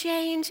can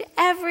change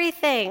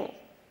everything.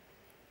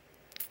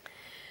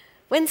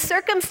 When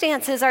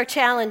circumstances are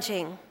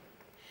challenging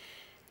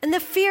and the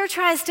fear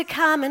tries to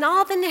come and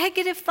all the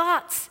negative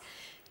thoughts,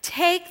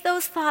 take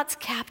those thoughts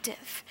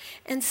captive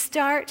and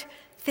start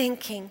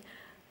thinking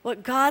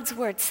what God's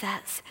word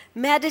says,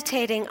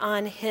 meditating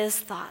on His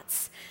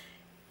thoughts.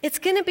 It's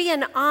going to be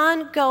an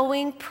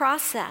ongoing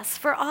process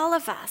for all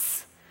of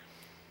us,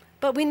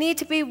 but we need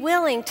to be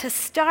willing to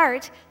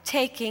start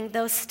taking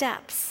those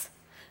steps.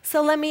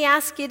 So let me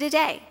ask you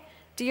today,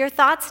 do your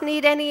thoughts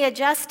need any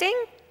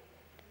adjusting?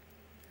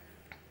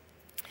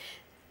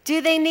 Do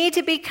they need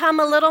to become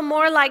a little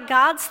more like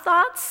God's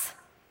thoughts?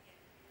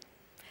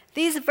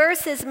 These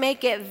verses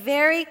make it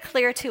very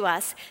clear to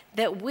us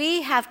that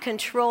we have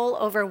control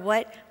over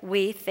what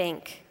we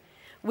think.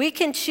 We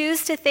can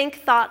choose to think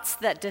thoughts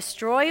that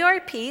destroy our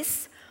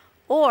peace,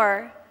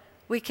 or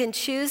we can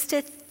choose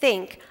to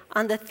think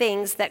on the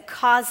things that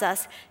cause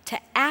us to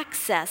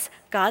access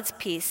God's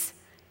peace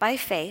by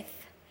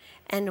faith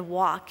and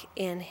walk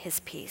in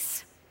His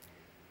peace.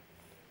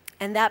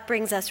 And that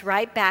brings us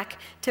right back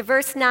to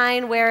verse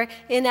 9, where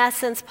in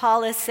essence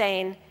Paul is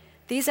saying,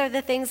 these are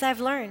the things I've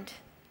learned.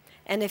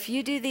 And if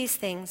you do these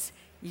things,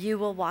 you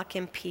will walk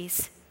in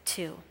peace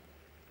too.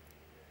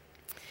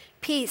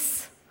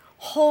 Peace,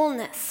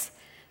 wholeness,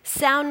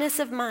 soundness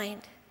of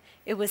mind.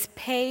 It was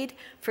paid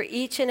for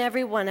each and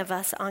every one of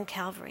us on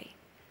Calvary.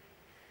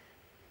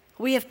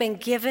 We have been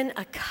given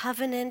a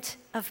covenant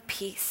of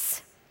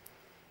peace.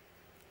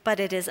 But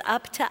it is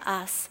up to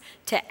us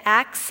to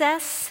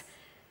access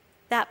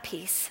that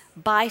peace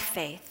by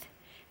faith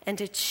and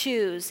to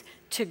choose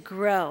to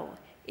grow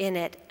in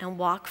it and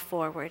walk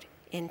forward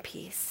in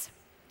peace.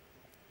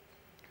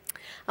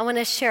 I want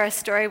to share a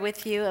story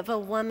with you of a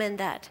woman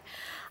that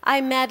I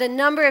met a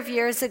number of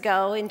years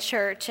ago in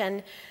church,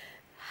 and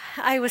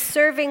I was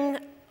serving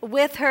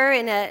with her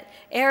in an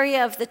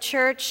area of the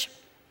church,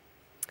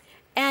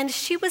 and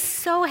she was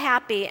so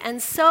happy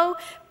and so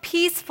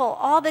peaceful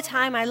all the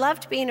time. I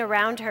loved being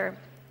around her.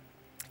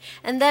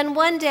 And then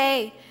one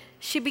day,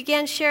 she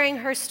began sharing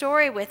her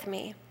story with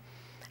me,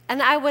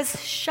 and I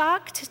was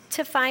shocked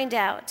to find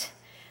out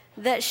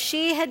that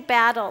she had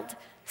battled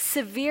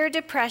severe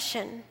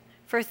depression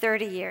for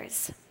 30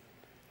 years,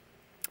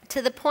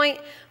 to the point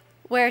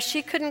where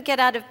she couldn't get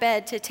out of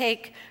bed to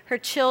take her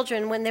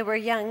children when they were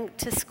young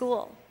to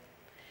school.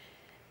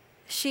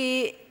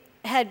 She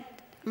had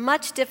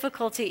much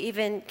difficulty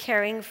even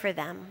caring for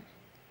them.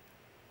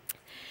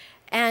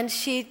 And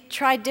she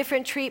tried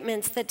different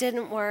treatments that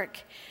didn't work.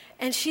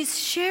 And she's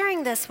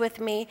sharing this with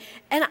me,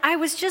 and I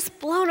was just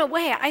blown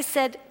away. I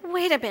said,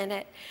 wait a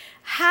minute,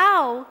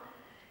 how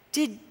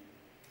did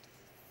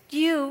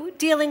you,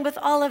 dealing with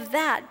all of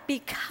that,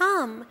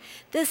 become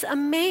this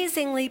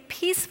amazingly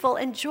peaceful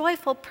and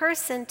joyful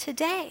person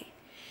today?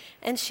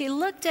 And she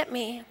looked at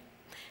me,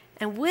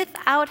 and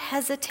without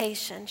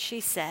hesitation, she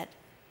said,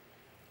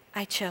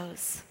 I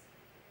chose.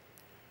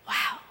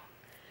 Wow.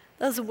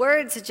 Those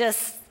words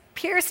just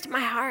pierced my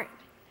heart.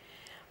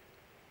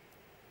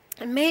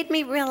 It made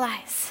me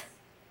realize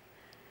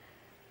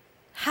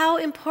how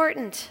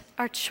important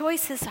our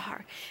choices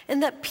are,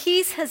 and that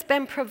peace has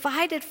been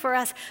provided for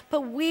us,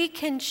 but we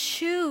can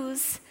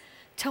choose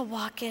to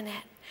walk in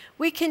it.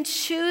 We can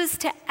choose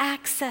to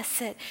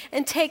access it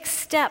and take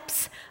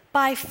steps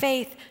by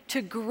faith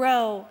to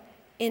grow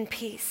in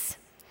peace.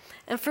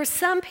 And for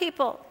some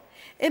people,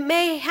 it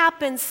may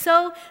happen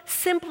so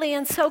simply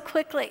and so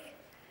quickly.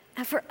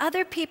 And for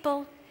other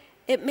people,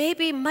 it may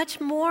be much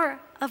more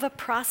of a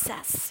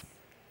process.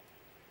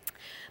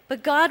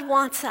 But God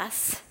wants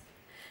us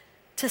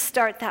to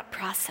start that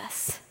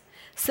process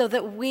so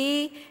that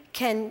we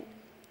can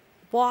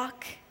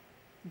walk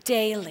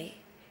daily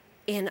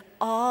in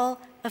all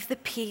of the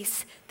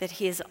peace that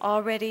He has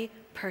already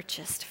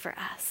purchased for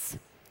us.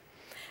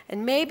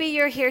 And maybe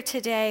you're here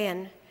today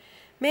and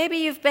maybe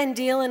you've been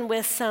dealing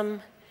with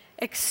some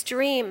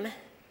extreme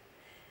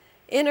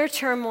inner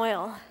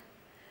turmoil,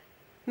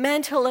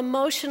 mental,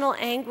 emotional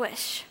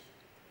anguish.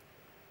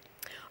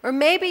 Or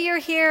maybe you're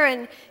here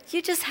and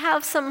you just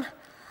have some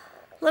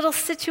little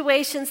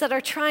situations that are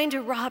trying to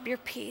rob your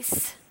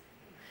peace.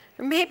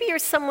 Or maybe you're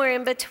somewhere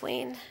in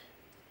between.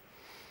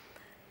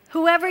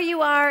 Whoever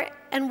you are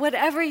and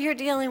whatever you're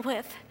dealing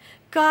with,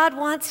 God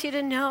wants you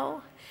to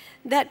know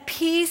that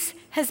peace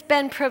has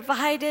been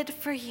provided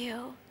for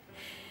you.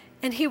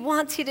 And He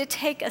wants you to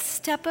take a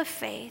step of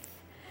faith,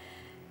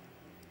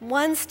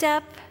 one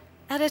step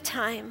at a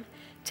time,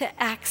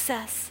 to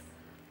access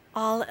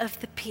all of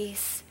the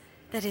peace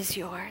that is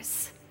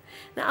yours.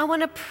 Now, I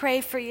want to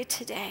pray for you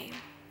today.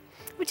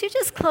 Would you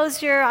just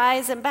close your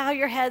eyes and bow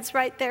your heads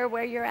right there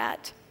where you're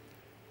at?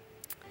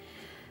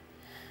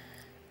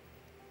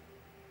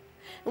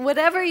 And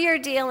whatever you're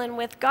dealing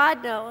with,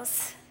 God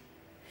knows.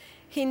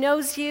 He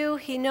knows you.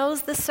 He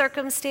knows the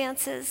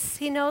circumstances.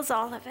 He knows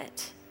all of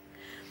it.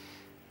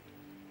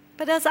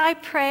 But as I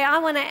pray, I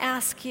want to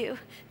ask you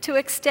to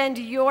extend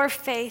your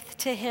faith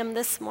to Him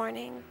this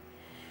morning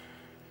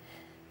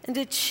and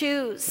to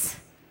choose,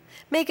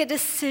 make a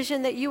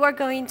decision that you are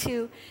going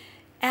to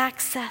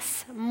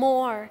access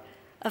more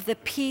of the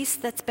peace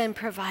that's been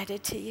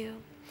provided to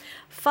you.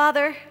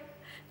 Father,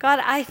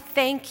 God, I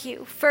thank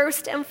you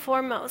first and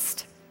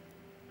foremost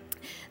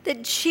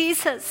that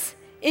Jesus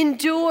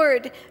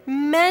endured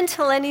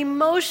mental and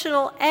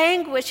emotional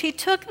anguish. He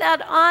took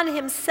that on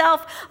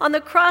Himself on the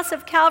cross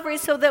of Calvary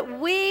so that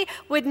we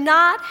would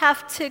not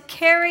have to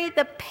carry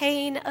the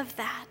pain of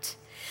that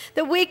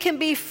we can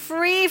be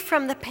free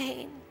from the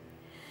pain.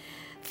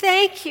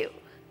 Thank you.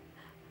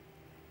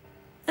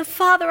 And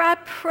Father, I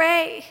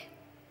pray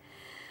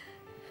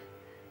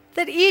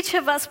that each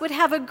of us would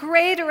have a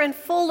greater and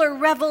fuller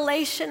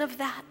revelation of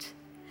that.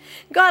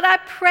 God, I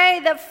pray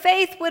that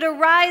faith would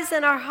arise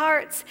in our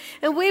hearts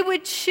and we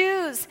would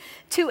choose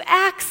to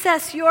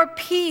access your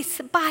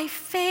peace by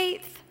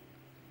faith.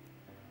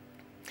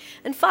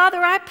 And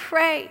Father, I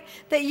pray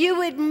that you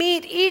would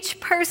meet each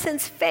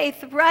person's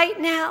faith right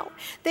now,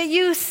 that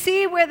you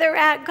see where they're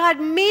at. God,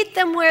 meet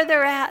them where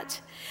they're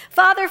at.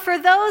 Father, for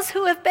those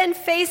who have been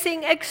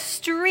facing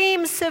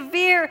extreme,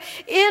 severe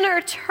inner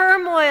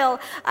turmoil,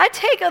 I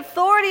take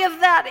authority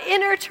of that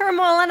inner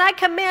turmoil and I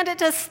command it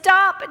to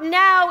stop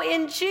now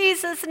in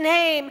Jesus'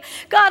 name.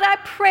 God, I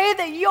pray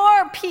that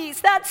your peace,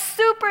 that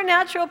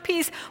supernatural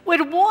peace,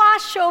 would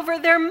wash over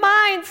their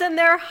minds and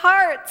their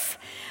hearts.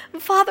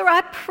 Father,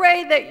 I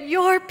pray that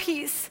your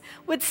peace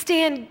would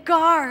stand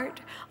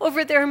guard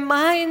over their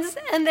minds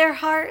and their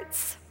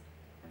hearts,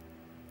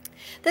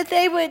 that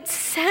they would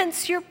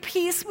sense your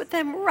peace with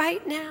them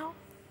right now.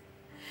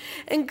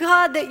 And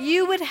God, that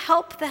you would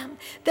help them,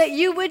 that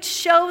you would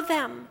show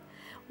them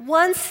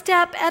one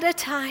step at a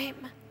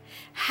time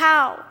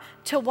how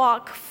to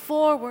walk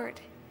forward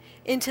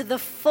into the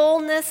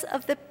fullness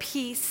of the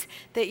peace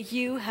that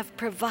you have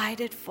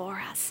provided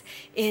for us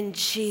in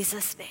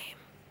Jesus' name.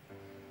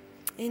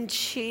 In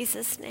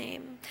Jesus'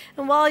 name.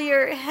 And while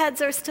your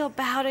heads are still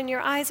bowed and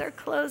your eyes are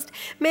closed,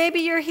 maybe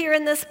you're here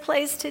in this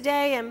place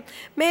today and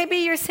maybe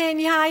you're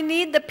saying, yeah, I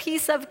need the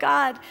peace of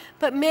God,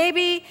 but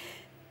maybe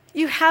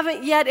you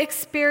haven't yet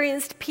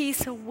experienced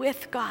peace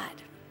with God.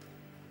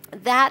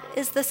 That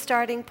is the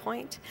starting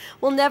point.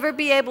 We'll never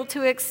be able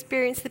to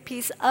experience the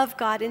peace of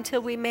God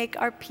until we make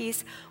our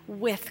peace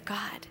with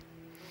God,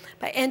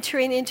 by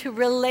entering into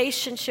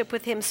relationship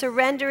with Him,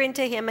 surrendering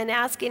to Him, and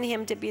asking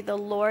Him to be the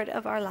Lord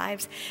of our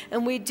lives.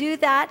 And we do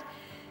that,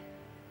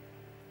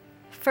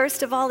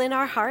 first of all, in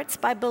our hearts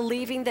by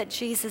believing that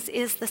Jesus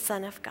is the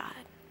Son of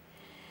God.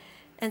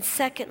 And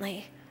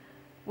secondly,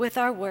 with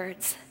our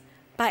words,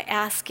 by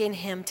asking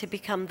Him to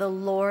become the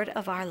Lord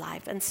of our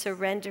life and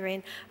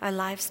surrendering our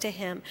lives to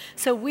Him.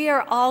 So we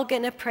are all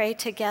going to pray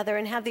together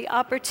and have the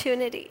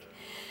opportunity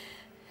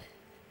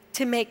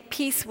to make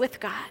peace with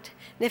God.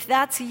 And if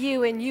that's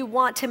you and you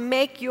want to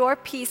make your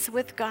peace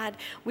with God,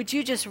 would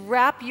you just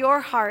wrap your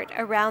heart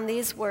around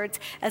these words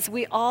as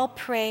we all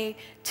pray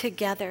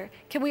together?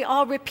 Can we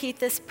all repeat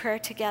this prayer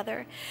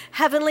together?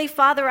 Heavenly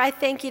Father, I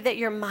thank you that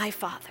you're my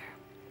Father,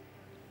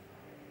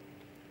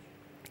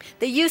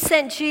 that you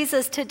sent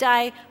Jesus to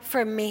die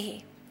for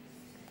me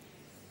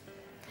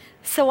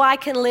so I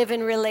can live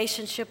in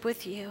relationship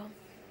with you.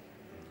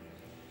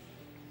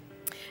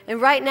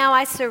 And right now,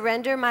 I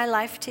surrender my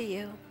life to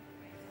you.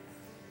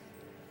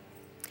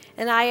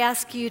 And I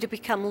ask you to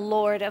become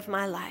Lord of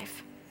my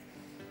life.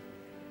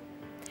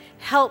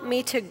 Help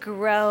me to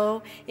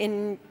grow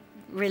in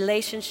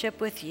relationship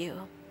with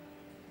you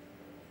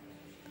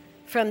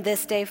from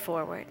this day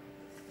forward.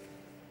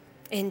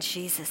 In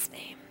Jesus'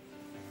 name.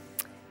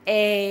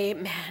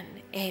 Amen.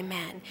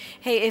 Amen.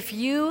 Hey, if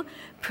you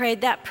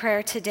prayed that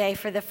prayer today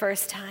for the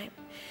first time,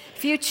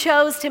 if you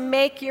chose to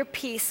make your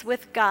peace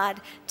with God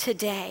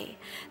today,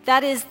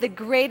 that is the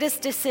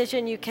greatest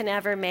decision you can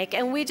ever make.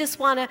 And we just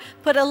want to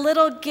put a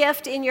little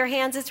gift in your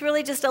hands. It's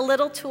really just a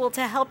little tool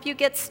to help you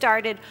get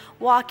started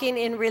walking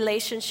in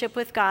relationship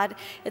with God.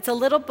 It's a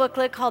little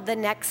booklet called The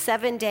Next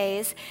 7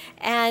 Days.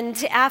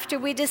 And after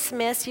we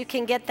dismiss, you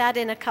can get that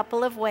in a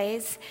couple of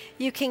ways.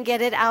 You can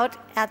get it out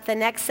at the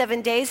Next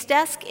 7 Days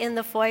desk in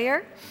the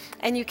foyer.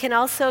 And you can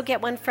also get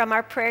one from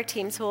our prayer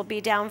teams who will be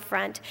down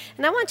front.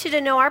 And I want you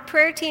to know our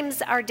prayer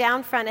teams are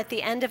down front at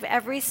the end of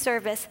every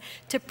service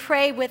to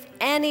pray with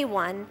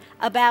anyone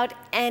about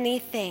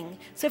anything.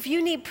 So if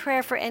you need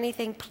prayer for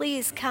anything,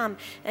 please come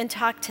and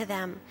talk to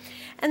them.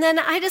 And then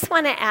I just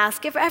want to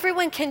ask if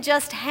everyone can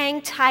just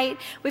hang tight.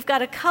 We've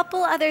got a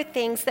couple other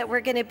things that we're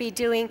going to be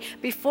doing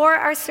before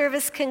our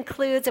service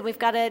concludes, and we've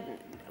got a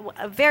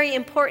very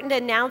important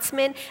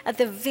announcement at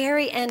the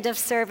very end of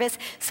service.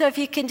 So if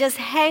you can just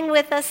hang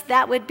with us,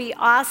 that would be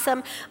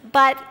awesome.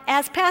 But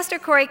as Pastor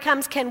Corey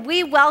comes, can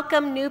we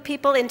welcome new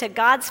people into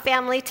God's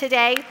family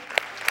today?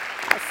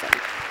 Awesome.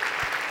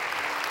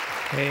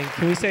 Hey,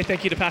 can we say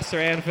thank you to Pastor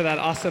Ann for that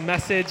awesome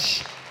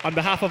message? On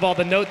behalf of all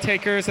the note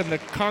takers and the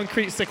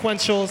concrete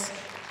sequentials,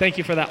 thank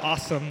you for that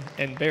awesome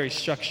and very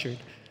structured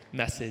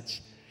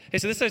message. Hey,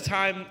 so this is a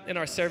time in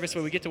our service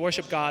where we get to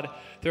worship God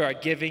through our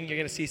giving. You're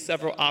going to see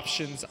several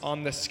options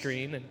on the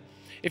screen. And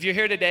if you're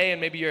here today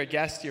and maybe you're a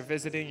guest, you're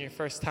visiting your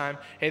first time,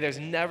 hey, there's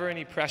never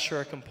any pressure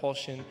or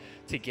compulsion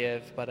to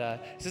give. But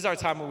this is our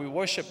time where we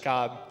worship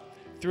God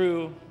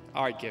through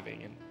our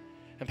giving.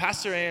 And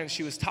Pastor Ann,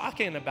 she was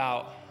talking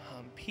about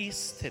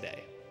peace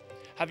today.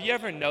 Have you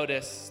ever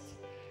noticed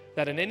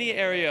that in any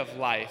area of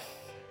life,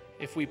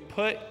 if we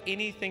put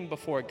anything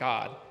before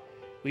God,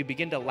 we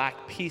begin to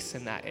lack peace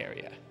in that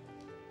area?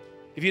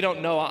 If you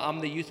don't know, I'm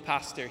the youth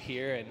pastor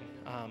here, and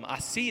I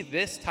see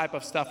this type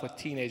of stuff with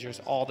teenagers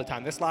all the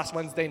time. This last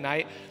Wednesday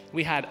night,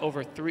 we had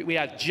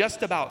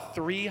just about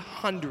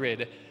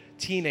 300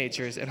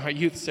 teenagers in our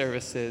youth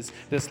services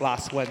this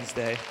last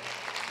Wednesday.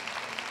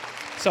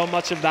 So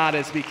much of that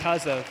is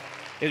because of,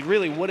 it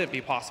really wouldn't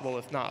be possible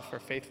if not for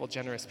faithful,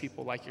 generous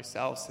people like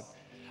yourselves. And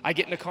I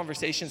get into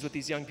conversations with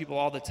these young people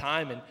all the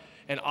time,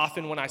 and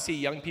often when I see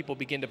young people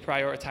begin to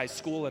prioritize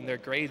school and their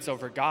grades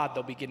over God,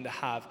 they'll begin to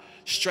have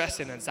stress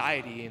and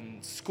anxiety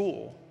in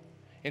school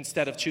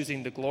instead of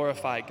choosing to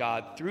glorify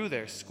God through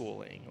their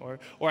schooling.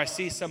 Or I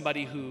see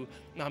somebody who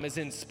is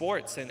in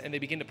sports and they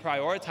begin to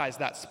prioritize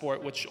that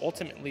sport, which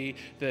ultimately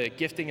the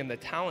gifting and the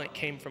talent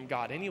came from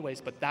God anyways,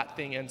 but that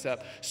thing ends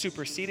up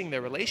superseding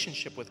their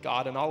relationship with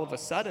God, and all of a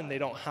sudden they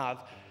don't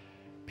have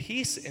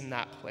peace in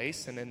that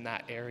place and in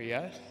that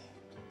area.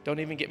 Don't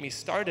even get me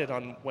started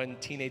on when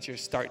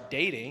teenagers start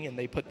dating and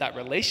they put that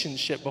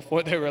relationship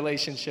before their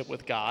relationship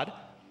with God.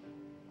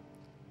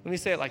 Let me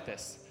say it like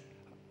this.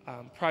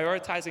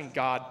 Prioritizing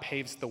God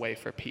paves the way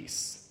for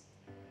peace.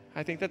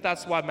 I think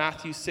that's why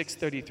Matthew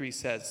 6:33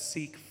 says,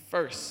 seek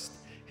first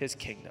his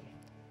kingdom.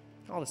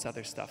 All this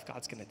other stuff,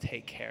 God's going to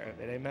take care of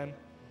it, amen?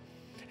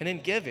 And in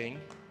giving,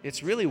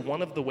 it's really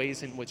one of the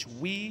ways in which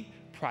we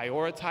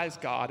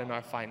prioritize God in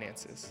our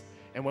finances.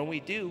 And when we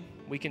do,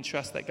 we can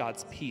trust that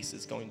God's peace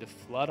is going to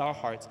flood our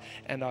hearts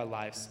and our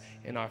lives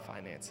in our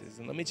finances.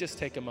 And let me just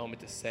take a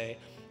moment to say,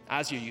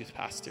 as your youth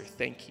pastor,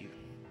 thank you.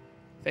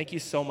 Thank you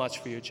so much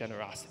for your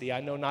generosity.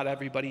 I know not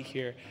everybody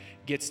here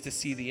gets to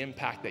see the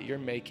impact that you're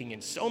making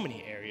in so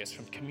many areas,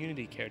 from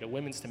community care to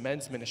women's to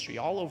men's ministry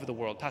all over the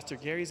world. Pastor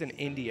Gary's in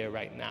India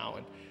right now,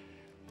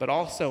 but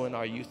also in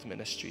our youth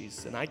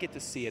ministries. And I get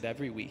to see it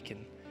every week,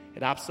 and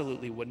it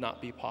absolutely would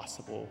not be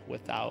possible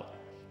without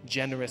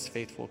generous,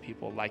 faithful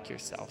people like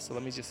yourself. So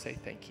let me just say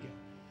thank you.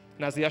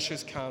 And as the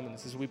ushers come and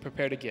as we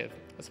prepare to give,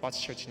 let's watch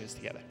church news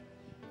together.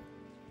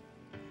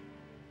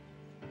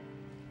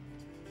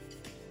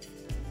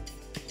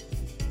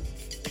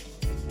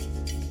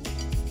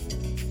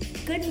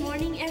 Good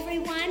morning,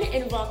 everyone,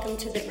 and welcome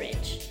to The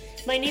Bridge.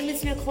 My name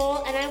is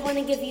Nicole, and I want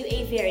to give you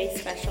a very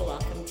special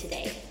welcome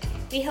today.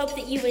 We hope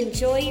that you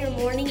enjoy your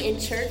morning in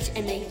church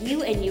and that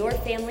you and your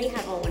family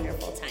have a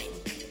wonderful time.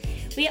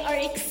 We are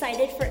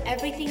excited for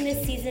everything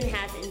this season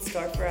has in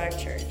store for our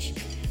church.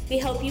 We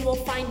hope you will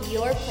find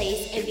your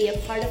place and be a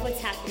part of what's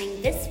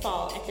happening this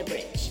fall at The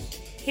Bridge.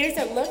 Here's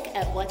a look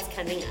at what's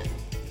coming up.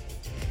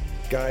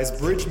 Guys,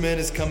 Bridge Men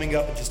is coming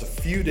up in just a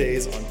few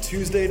days on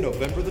Tuesday,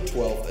 November the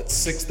 12th at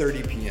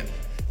 6:30 p.m.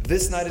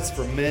 This night is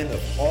for men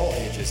of all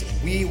ages,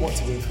 and we want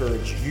to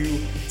encourage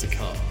you to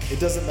come. It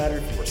doesn't matter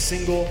if you are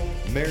single,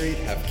 married,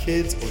 have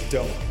kids, or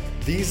don't.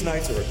 These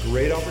nights are a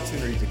great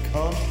opportunity to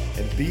come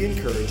and be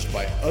encouraged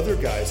by other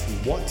guys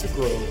who want to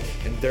grow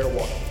in their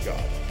walk with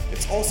God.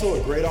 It's also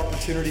a great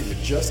opportunity to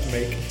just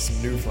make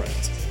some new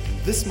friends.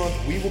 This month,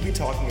 we will be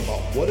talking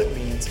about what it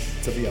means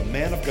to be a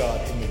man of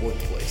God in the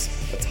workplace,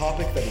 a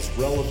topic that is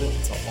relevant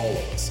to all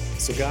of us.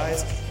 So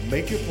guys,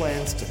 make your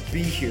plans to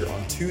be here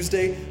on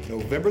Tuesday,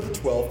 November the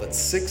 12th at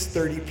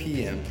 6:30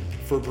 p.m.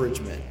 for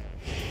Bridge Men.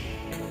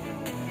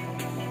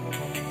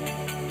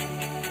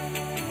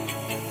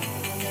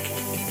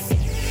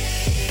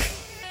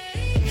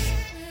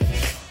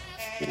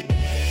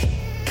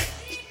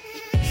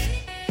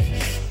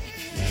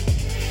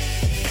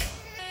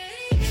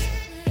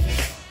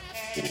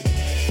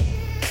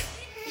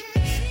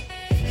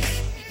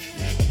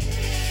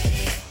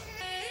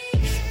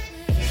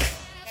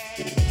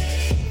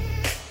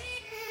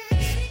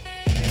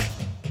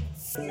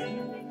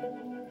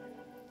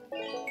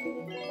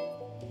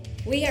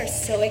 We are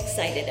so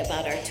excited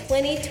about our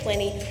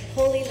 2020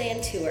 Holy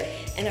Land Tour,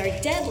 and our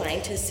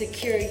deadline to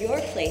secure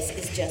your place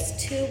is just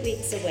 2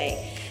 weeks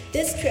away.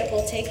 This trip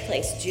will take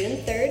place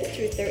June 3rd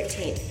through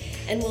 13th,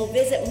 and we'll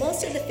visit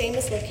most of the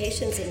famous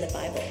locations in the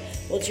Bible.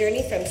 We'll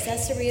journey from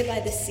Caesarea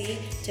by the Sea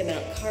to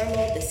Mount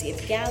Carmel, the Sea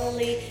of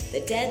Galilee,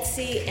 the Dead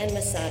Sea, and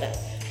Masada.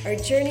 Our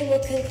journey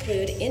will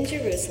conclude in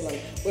Jerusalem,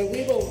 where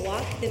we will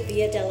walk the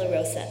Via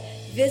Dolorosa,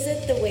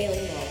 visit the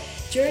Wailing Wall,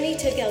 journey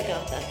to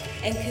Golgotha,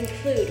 and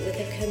conclude with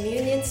a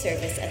communion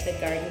service at the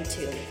Garden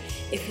Tomb.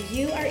 If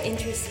you are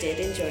interested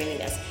in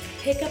joining us,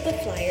 pick up a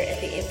flyer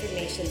at the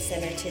Information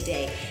Center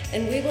today,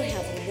 and we will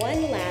have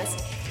one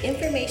last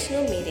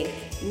informational meeting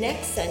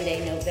next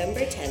Sunday, November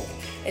 10th,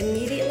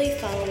 immediately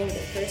following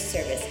the first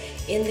service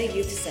in the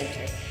Youth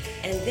Center.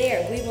 And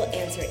there we will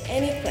answer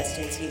any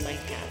questions you might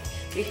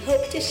have. We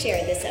hope to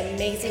share this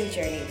amazing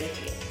journey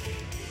with you.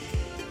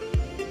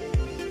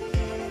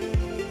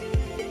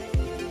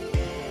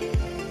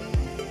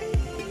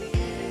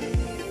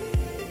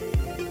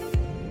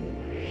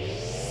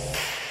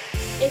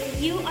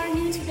 If you are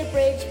new to the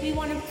Bridge, we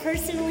want to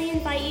personally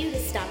invite you to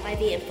stop by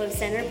the Info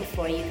Center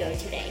before you go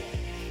today.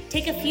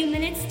 Take a few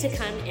minutes to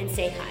come and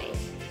say hi.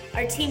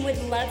 Our team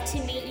would love to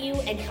meet you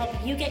and help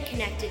you get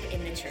connected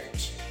in the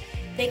church.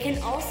 They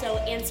can also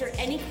answer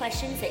any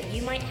questions that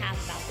you might have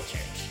about the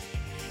church.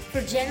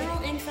 For general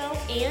info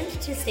and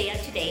to stay up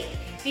to date,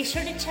 be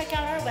sure to check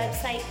out our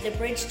website,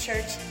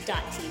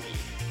 thebridgechurch.tv.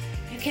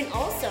 You can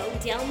also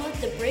download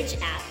the Bridge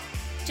app.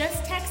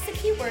 Just text the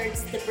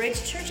keywords, the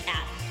Bridge Church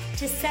app,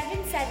 to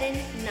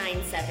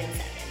 77977.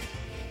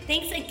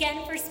 Thanks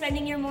again for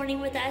spending your morning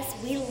with us.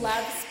 We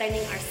love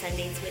spending our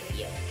Sundays with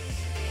you.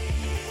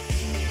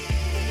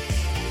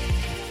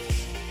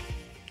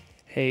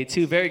 Hey,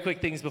 two very quick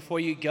things before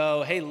you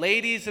go. Hey,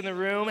 ladies in the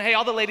room. Hey,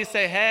 all the ladies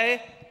say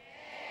hey.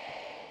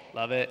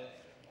 Love it.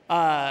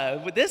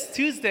 With this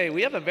Tuesday,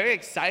 we have a very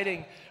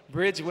exciting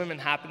Bridge Women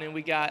happening.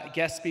 We got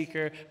guest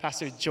speaker,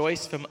 Pastor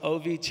Joyce from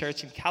OV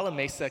Church in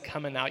Calamasa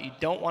coming out. You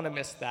don't want to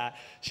miss that.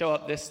 Show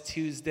up this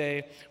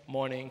Tuesday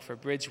morning for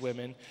Bridge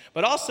Women.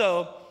 But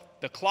also,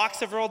 the clocks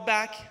have rolled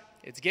back.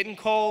 It's getting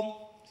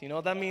cold. So you know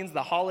what that means?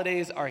 The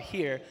holidays are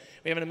here.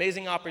 We have an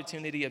amazing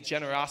opportunity of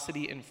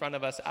generosity in front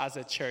of us as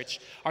a church.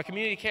 Our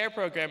community care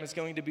program is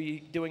going to be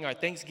doing our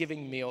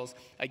Thanksgiving meals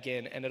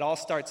again, and it all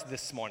starts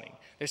this morning.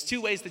 There's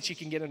two ways that you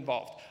can get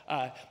involved.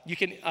 You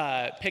can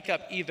pick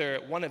up either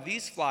one of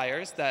these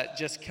flyers that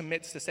just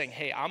commits to saying,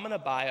 hey, I'm going to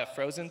buy a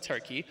frozen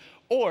turkey,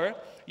 or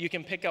you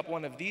can pick up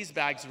one of these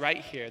bags right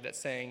here that's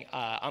saying,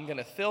 I'm going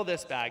to fill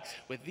this bag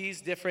with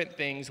these different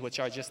things, which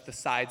are just the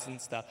sides and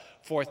stuff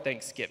for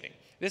Thanksgiving.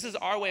 This is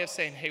our way of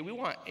saying, hey, we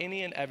want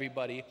any and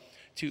everybody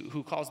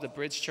who calls the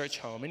Bridge Church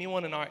home,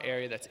 anyone in our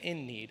area that's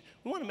in need,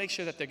 we want to make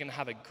sure that they're going to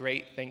have a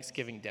great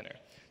Thanksgiving dinner.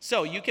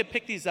 So you can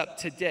pick these up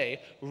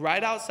today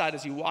right outside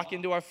as you walk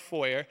into our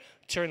foyer.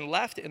 Turn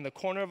left in the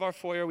corner of our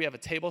foyer. We have a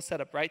table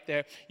set up right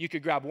there. You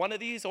could grab one of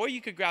these, or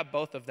you could grab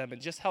both of them and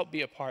just help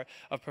be a part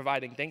of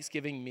providing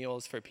Thanksgiving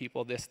meals for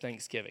people this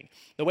Thanksgiving.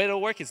 The way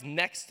it'll work is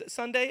next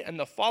Sunday and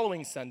the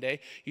following Sunday,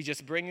 you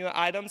just bring the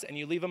items and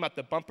you leave them at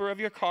the bumper of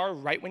your car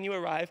right when you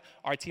arrive.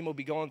 Our team will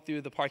be going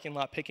through the parking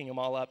lot, picking them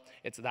all up.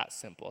 It's that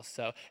simple.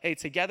 So, hey,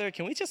 together,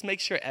 can we just make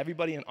sure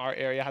everybody in our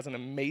area has an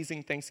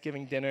amazing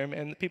Thanksgiving dinner,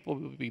 and people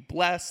will be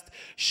blessed,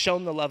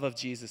 shown the love of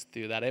Jesus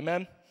through that.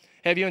 Amen?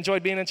 Hey, have you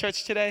enjoyed being in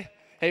church today?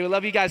 Hey, we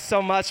love you guys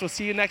so much. We'll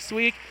see you next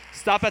week.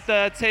 Stop at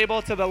the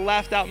table to the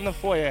left out in the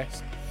foyer.